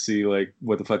them just to see like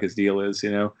what the fuck his deal is,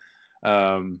 and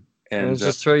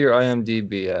just throw your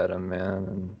IMDb at them,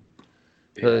 man.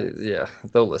 And yeah,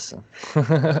 they'll listen.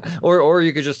 or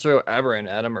you could just throw Aberrant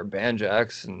at them or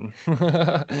Banjax, and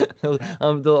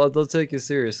they'll take you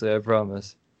seriously, I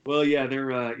promise. Well, yeah,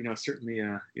 they're certainly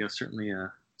a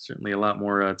lot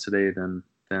more today than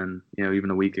even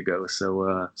a week ago.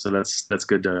 So that's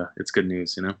good. It's good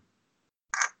news,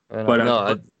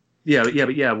 But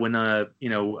yeah. When after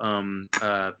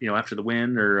the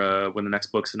win or when the next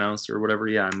book's announced or whatever,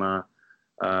 yeah,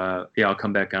 I'll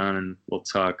come back on and we'll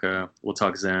talk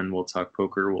Zen, we'll talk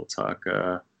poker, we'll talk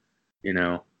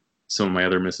some of my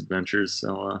other misadventures.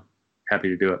 So happy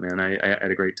to do it, man. I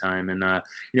had a great time, and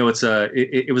it was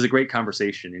a great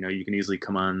conversation. You can easily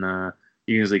come on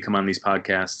these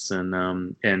podcasts and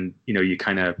you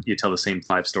tell the same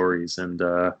 5 stories, and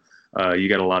you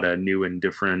got a lot of new and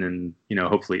different and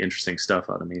hopefully interesting stuff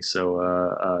out of me.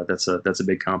 So that's a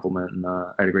big compliment, and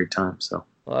I had a great time. So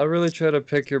Well, I really try to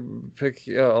pick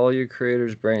all you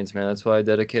creators' brains, man. That's why I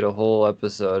dedicate a whole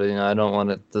episode. I don't want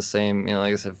it the same.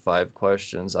 Like I said, 5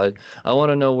 questions. I want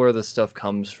to know where the stuff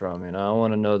comes from. I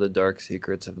want to know the dark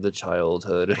secrets of the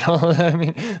childhood and all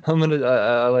that.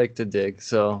 I like to dig.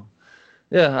 So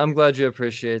yeah, I'm glad you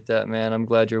appreciate that, man. I'm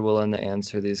glad you're willing to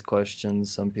answer these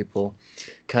questions. Some people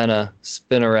kind of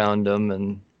spin around them,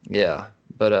 and yeah.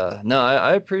 But no,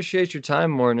 I appreciate your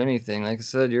time more than anything. Like I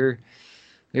said, you're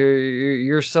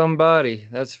somebody,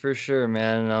 that's for sure,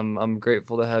 man. And I'm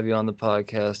grateful to have you on the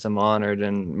podcast. I'm honored,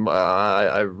 and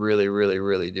I really, really,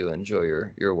 really do enjoy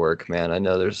your work, man. I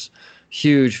know there's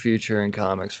huge future in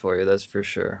comics for you, that's for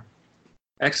sure.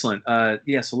 Excellent.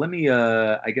 Yeah. So let me,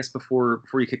 I guess before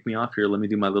you kick me off here, let me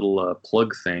do my little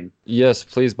plug thing. Yes,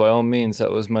 please, by all means.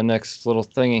 That was my next little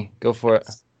thingy. Go for it.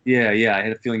 Yeah. Yeah. I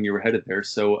had a feeling you were headed there.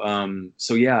 So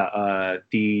yeah.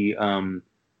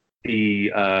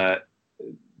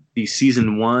 The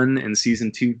season 1 and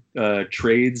season 2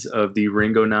 trades of the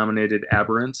Ringo nominated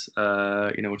Aberrant,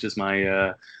 which is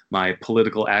my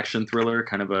political action thriller,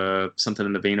 kind of something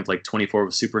in the vein of like 24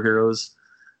 with superheroes.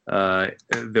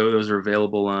 Those are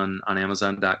available on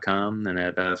Amazon.com and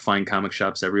at fine comic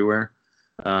shops everywhere.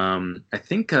 I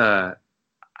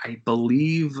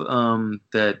believe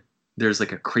that there's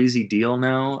like a crazy deal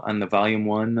now on the volume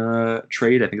 1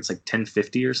 trade. I think it's like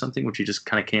 $10.50 or something, which you just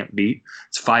kind of can't beat.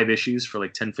 It's 5 issues for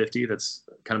like $10.50. That's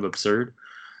kind of absurd.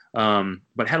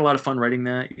 But had a lot of fun writing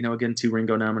that. Again, 2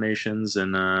 Ringo nominations,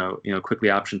 and quickly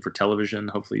optioned for television.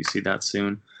 Hopefully you see that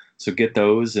soon. So get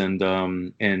those, and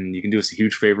you can do us a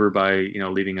huge favor by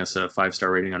leaving us a 5-star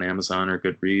rating on Amazon or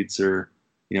Goodreads, or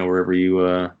wherever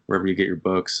you get your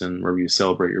books and wherever you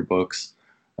celebrate your books.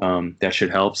 That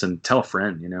shit helps, and tell a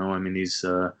friend. These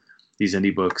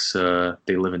indie books,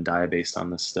 they live and die based on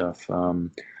this stuff.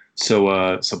 So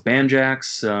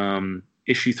Banjax,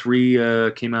 issue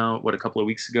 3 came out a couple of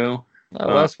weeks ago.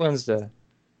 Last Wednesday.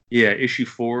 Yeah, issue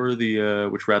 4,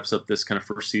 which wraps up this kind of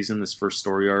first season, this first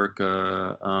story arc,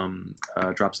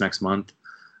 drops next month.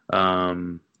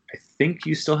 I think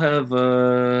you still have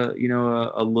a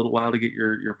little while to get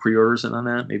your pre-orders in on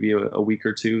that, maybe a week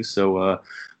or two. So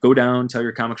go down, tell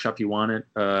your comic shop you want it.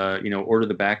 Order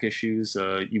the back issues.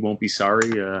 You won't be sorry.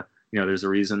 There's a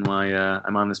reason why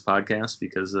I'm on this podcast,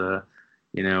 because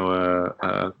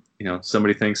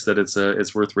somebody thinks that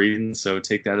it's worth reading. So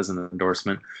take that as an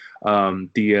endorsement.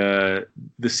 The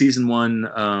season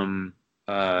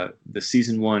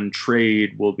 1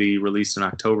 trade will be released in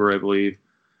October, I believe.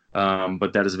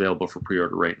 But that is available for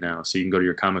pre-order right now. So you can go to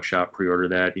your comic shop, pre-order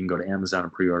that. You can go to Amazon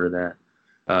and pre-order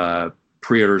that.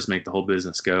 Pre-orders make the whole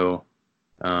business go.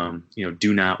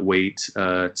 Do not wait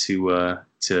to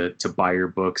buy your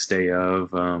books day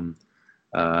of.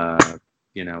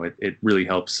 It really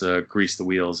helps grease the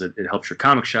wheels. It helps your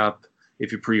comic shop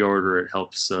if you pre-order. It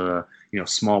helps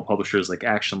small publishers like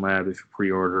Action Lab if you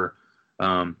pre-order.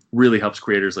 Really helps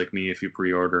creators like me if you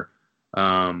pre-order.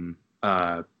 A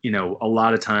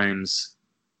lot of times,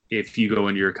 if you go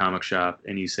into your comic shop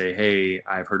and you say, "Hey,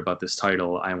 I've heard about this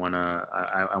title. I wanna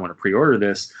pre-order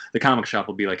this," the comic shop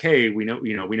will be like, "Hey, we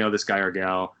know this guy or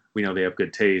gal. We know they have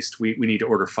good taste. We need to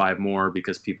order 5 more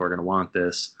because people are gonna want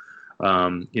this."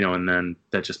 And then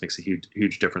that just makes a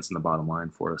huge difference in the bottom line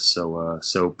for us.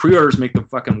 So pre-orders make the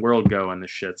fucking world go on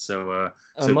this shit. So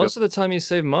most of the time you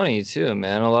save money too,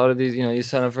 man. A lot of these, you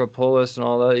sign up for a pull list and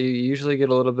all that, you usually get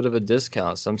a little bit of a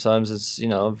discount. Sometimes it's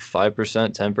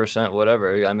 5%, 10%,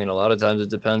 whatever. A lot of times it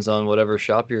depends on whatever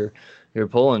shop you're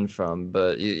pulling from,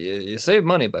 but you save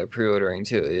money by pre-ordering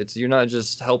too. You're not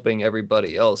just helping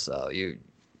everybody else out.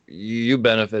 You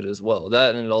benefit as well.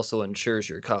 That, and it also insures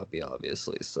your copy,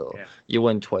 obviously. So yeah. You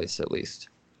win twice at least.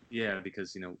 Yeah,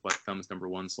 because Thumbs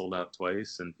 #1 sold out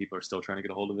twice, and people are still trying to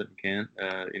get a hold of it and can't.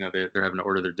 They're having to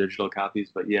order their digital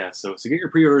copies. But yeah, so get your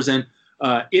pre-orders in.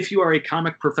 If you are a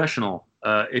comic professional,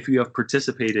 if you have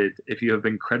participated, if you have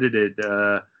been credited,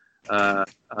 in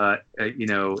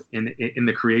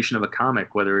the creation of a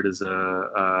comic, whether it is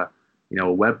a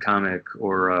web comic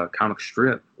or a comic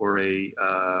strip or a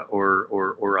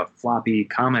floppy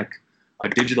comic, a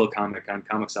digital comic on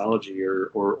Comixology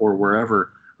or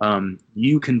wherever,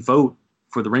 you can vote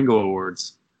for the Ringo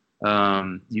Awards.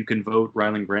 You can vote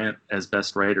Rylan Grant as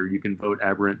best writer. You can vote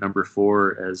Aberrant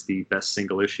 #4 as the best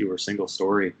single issue or single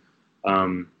story.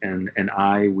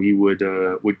 We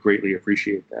would greatly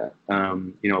appreciate that.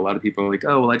 A lot of people are like,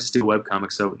 "Oh, well, I just do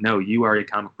webcomics." So no, you are a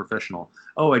comic professional.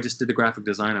 "Oh, I just did the graphic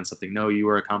design on something." No, you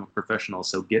are a comic professional.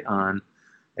 So get on,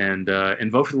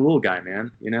 and vote for the little guy,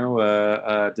 man. You know,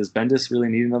 does Bendis really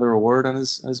need another award on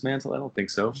his mantle? I don't think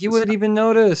so. He wouldn't even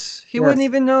notice. He wouldn't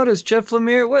even notice. Jeff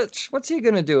Lemire, what's he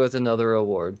gonna do with another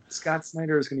award? Scott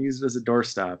Snyder is going to use it as a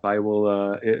doorstop. I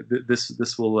will.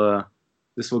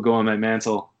 This will go on my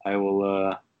mantle. I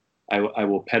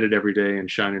will pet it every day and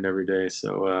shine it every day.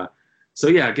 So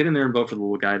yeah, get in there and vote for the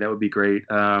little guy. That would be great.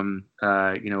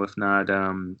 If not,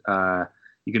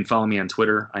 you can follow me on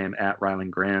Twitter. I am at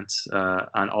Ryland Grant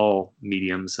on all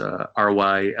mediums.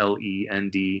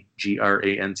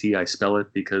 RYLENDGRANT. I spell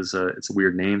it because it's a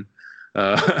weird name.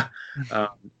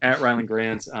 At Ryland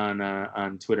Grant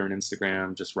on Twitter and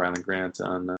Instagram. Just Ryland Grant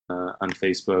on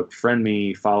Facebook. Friend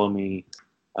me, follow me.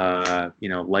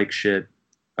 Like shit,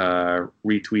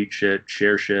 retweet shit,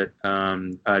 share shit.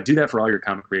 Do that for all your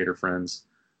comic creator friends.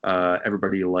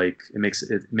 Everybody you like. It makes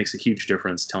a huge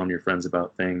difference telling your friends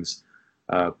about things.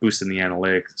 Boosting the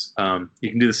analytics. You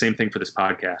can do the same thing for this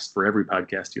podcast, for every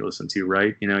podcast you listen to,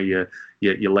 right? You know, you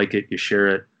like it, you share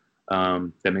it.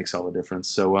 That makes all the difference.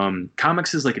 So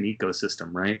comics is like an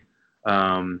ecosystem, right?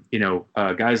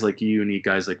 Guys like you need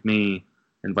guys like me,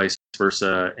 and vice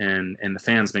versa, and the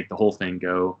fans make the whole thing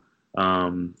go.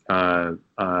 The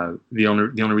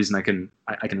only reason I can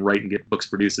write and get books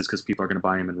produced is because people are going to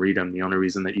buy them and read them. The only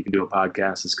reason that you can do a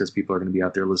podcast is because people are going to be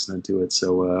out there listening to it.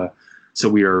 So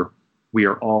we are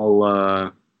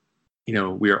all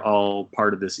we are all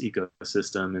part of this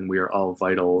ecosystem, and we are all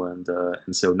vital, and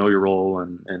so know your role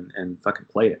and fucking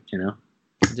play it, you know.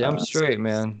 Damn straight,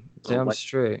 man. Damn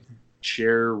straight.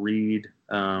 Share, read,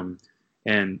 and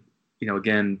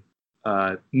again,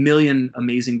 million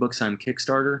amazing books on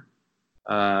Kickstarter.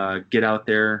 Get out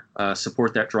there,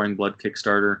 support that Drawing Blood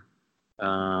Kickstarter,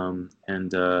 and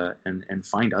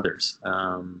find others.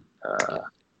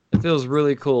 It feels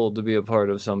really cool to be a part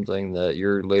of something that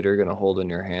you're later going to hold in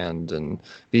your hand and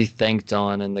be thanked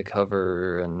on in the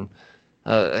cover, and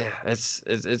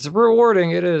it's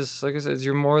rewarding. It is, like I said,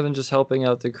 you're more than just helping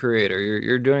out the creator.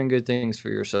 You're doing good things for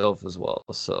yourself as well.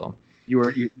 So you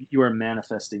are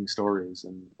manifesting stories,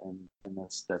 and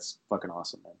that's fucking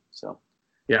awesome, man. So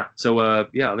yeah. Other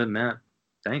than that,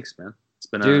 thanks, man. It's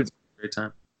been a great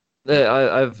time.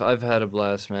 Yeah, I've had a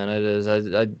blast, man. It is.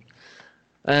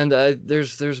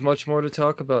 There's much more to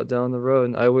talk about down the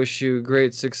road. I wish you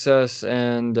great success,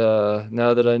 and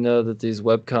now that I know that these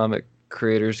webcomic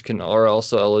creators are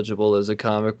also eligible as a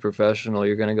comic professional,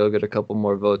 you're gonna go get a couple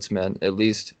more votes, man, at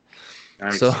least.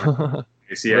 Nice. So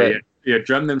yeah,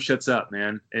 drum them shits up,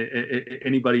 man.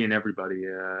 Anybody and everybody.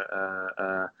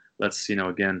 Let's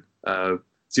again.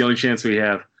 It's the only chance we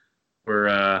have.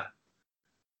 We're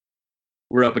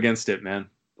up against it, man.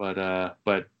 But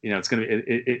it's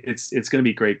gonna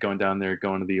be great going down there,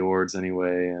 going to the awards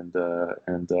anyway, and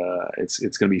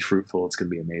it's gonna be fruitful. It's gonna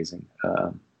be amazing.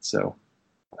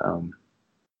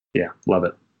 Love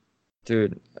it,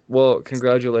 dude. Well,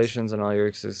 congratulations on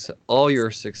all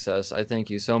your success. I thank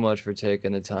you so much for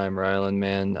taking the time, Ryland,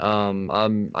 man.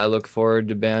 I look forward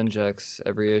to Banjax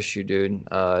every issue, dude.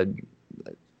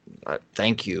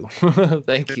 Thank you,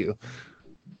 thank you.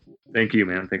 Thank you,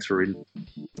 man. Thanks for reading.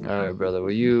 All right, brother.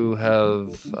 Well, you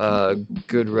have a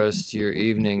good rest of your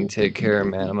evening. Take care,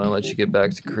 man. I'm going to let you get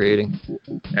back to creating.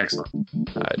 Excellent.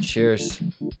 All right, cheers.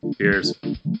 Cheers.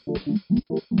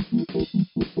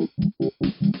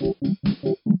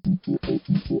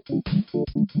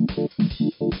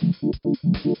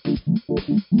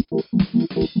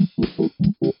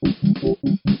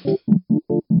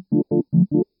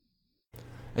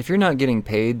 If you're not getting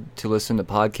paid to listen to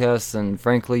podcasts, then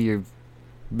frankly, you've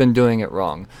been doing it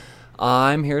wrong.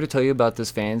 I'm here to tell you about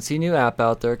this fancy new app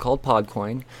out there called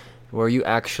Podcoin, where you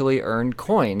actually earn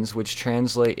coins, which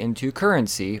translate into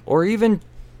currency, or even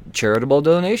charitable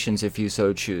donations if you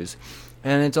so choose.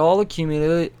 And it's all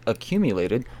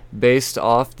accumulated based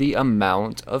off the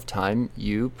amount of time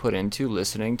you put into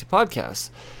listening to podcasts.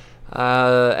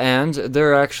 And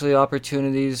there are actually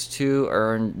opportunities to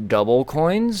earn double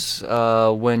coins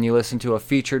when you listen to a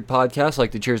featured podcast,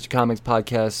 like the Cheers to Comics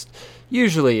podcast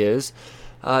usually is.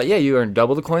 You earn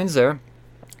double the coins there.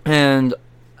 And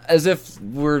as if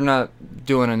we're not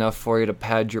doing enough for you to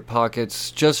pad your pockets,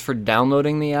 just for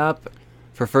downloading the app,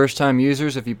 for first-time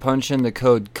users, if you punch in the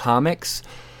code COMICS,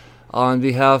 on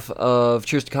behalf of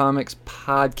Cheers to Comics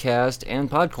podcast and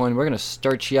Podcoin, we're going to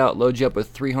start you out, load you up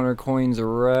with 300 coins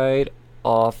right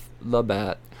off the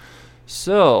bat.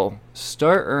 So,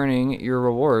 start earning your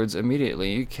rewards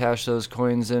immediately. You cash those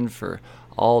coins in for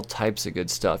all types of good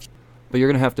stuff. But you're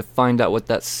going to have to find out what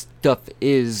that stuff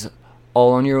is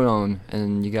all on your own,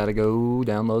 and you got to go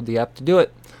download the app to do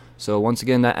it. So, once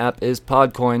again, that app is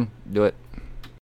Podcoin. Do it.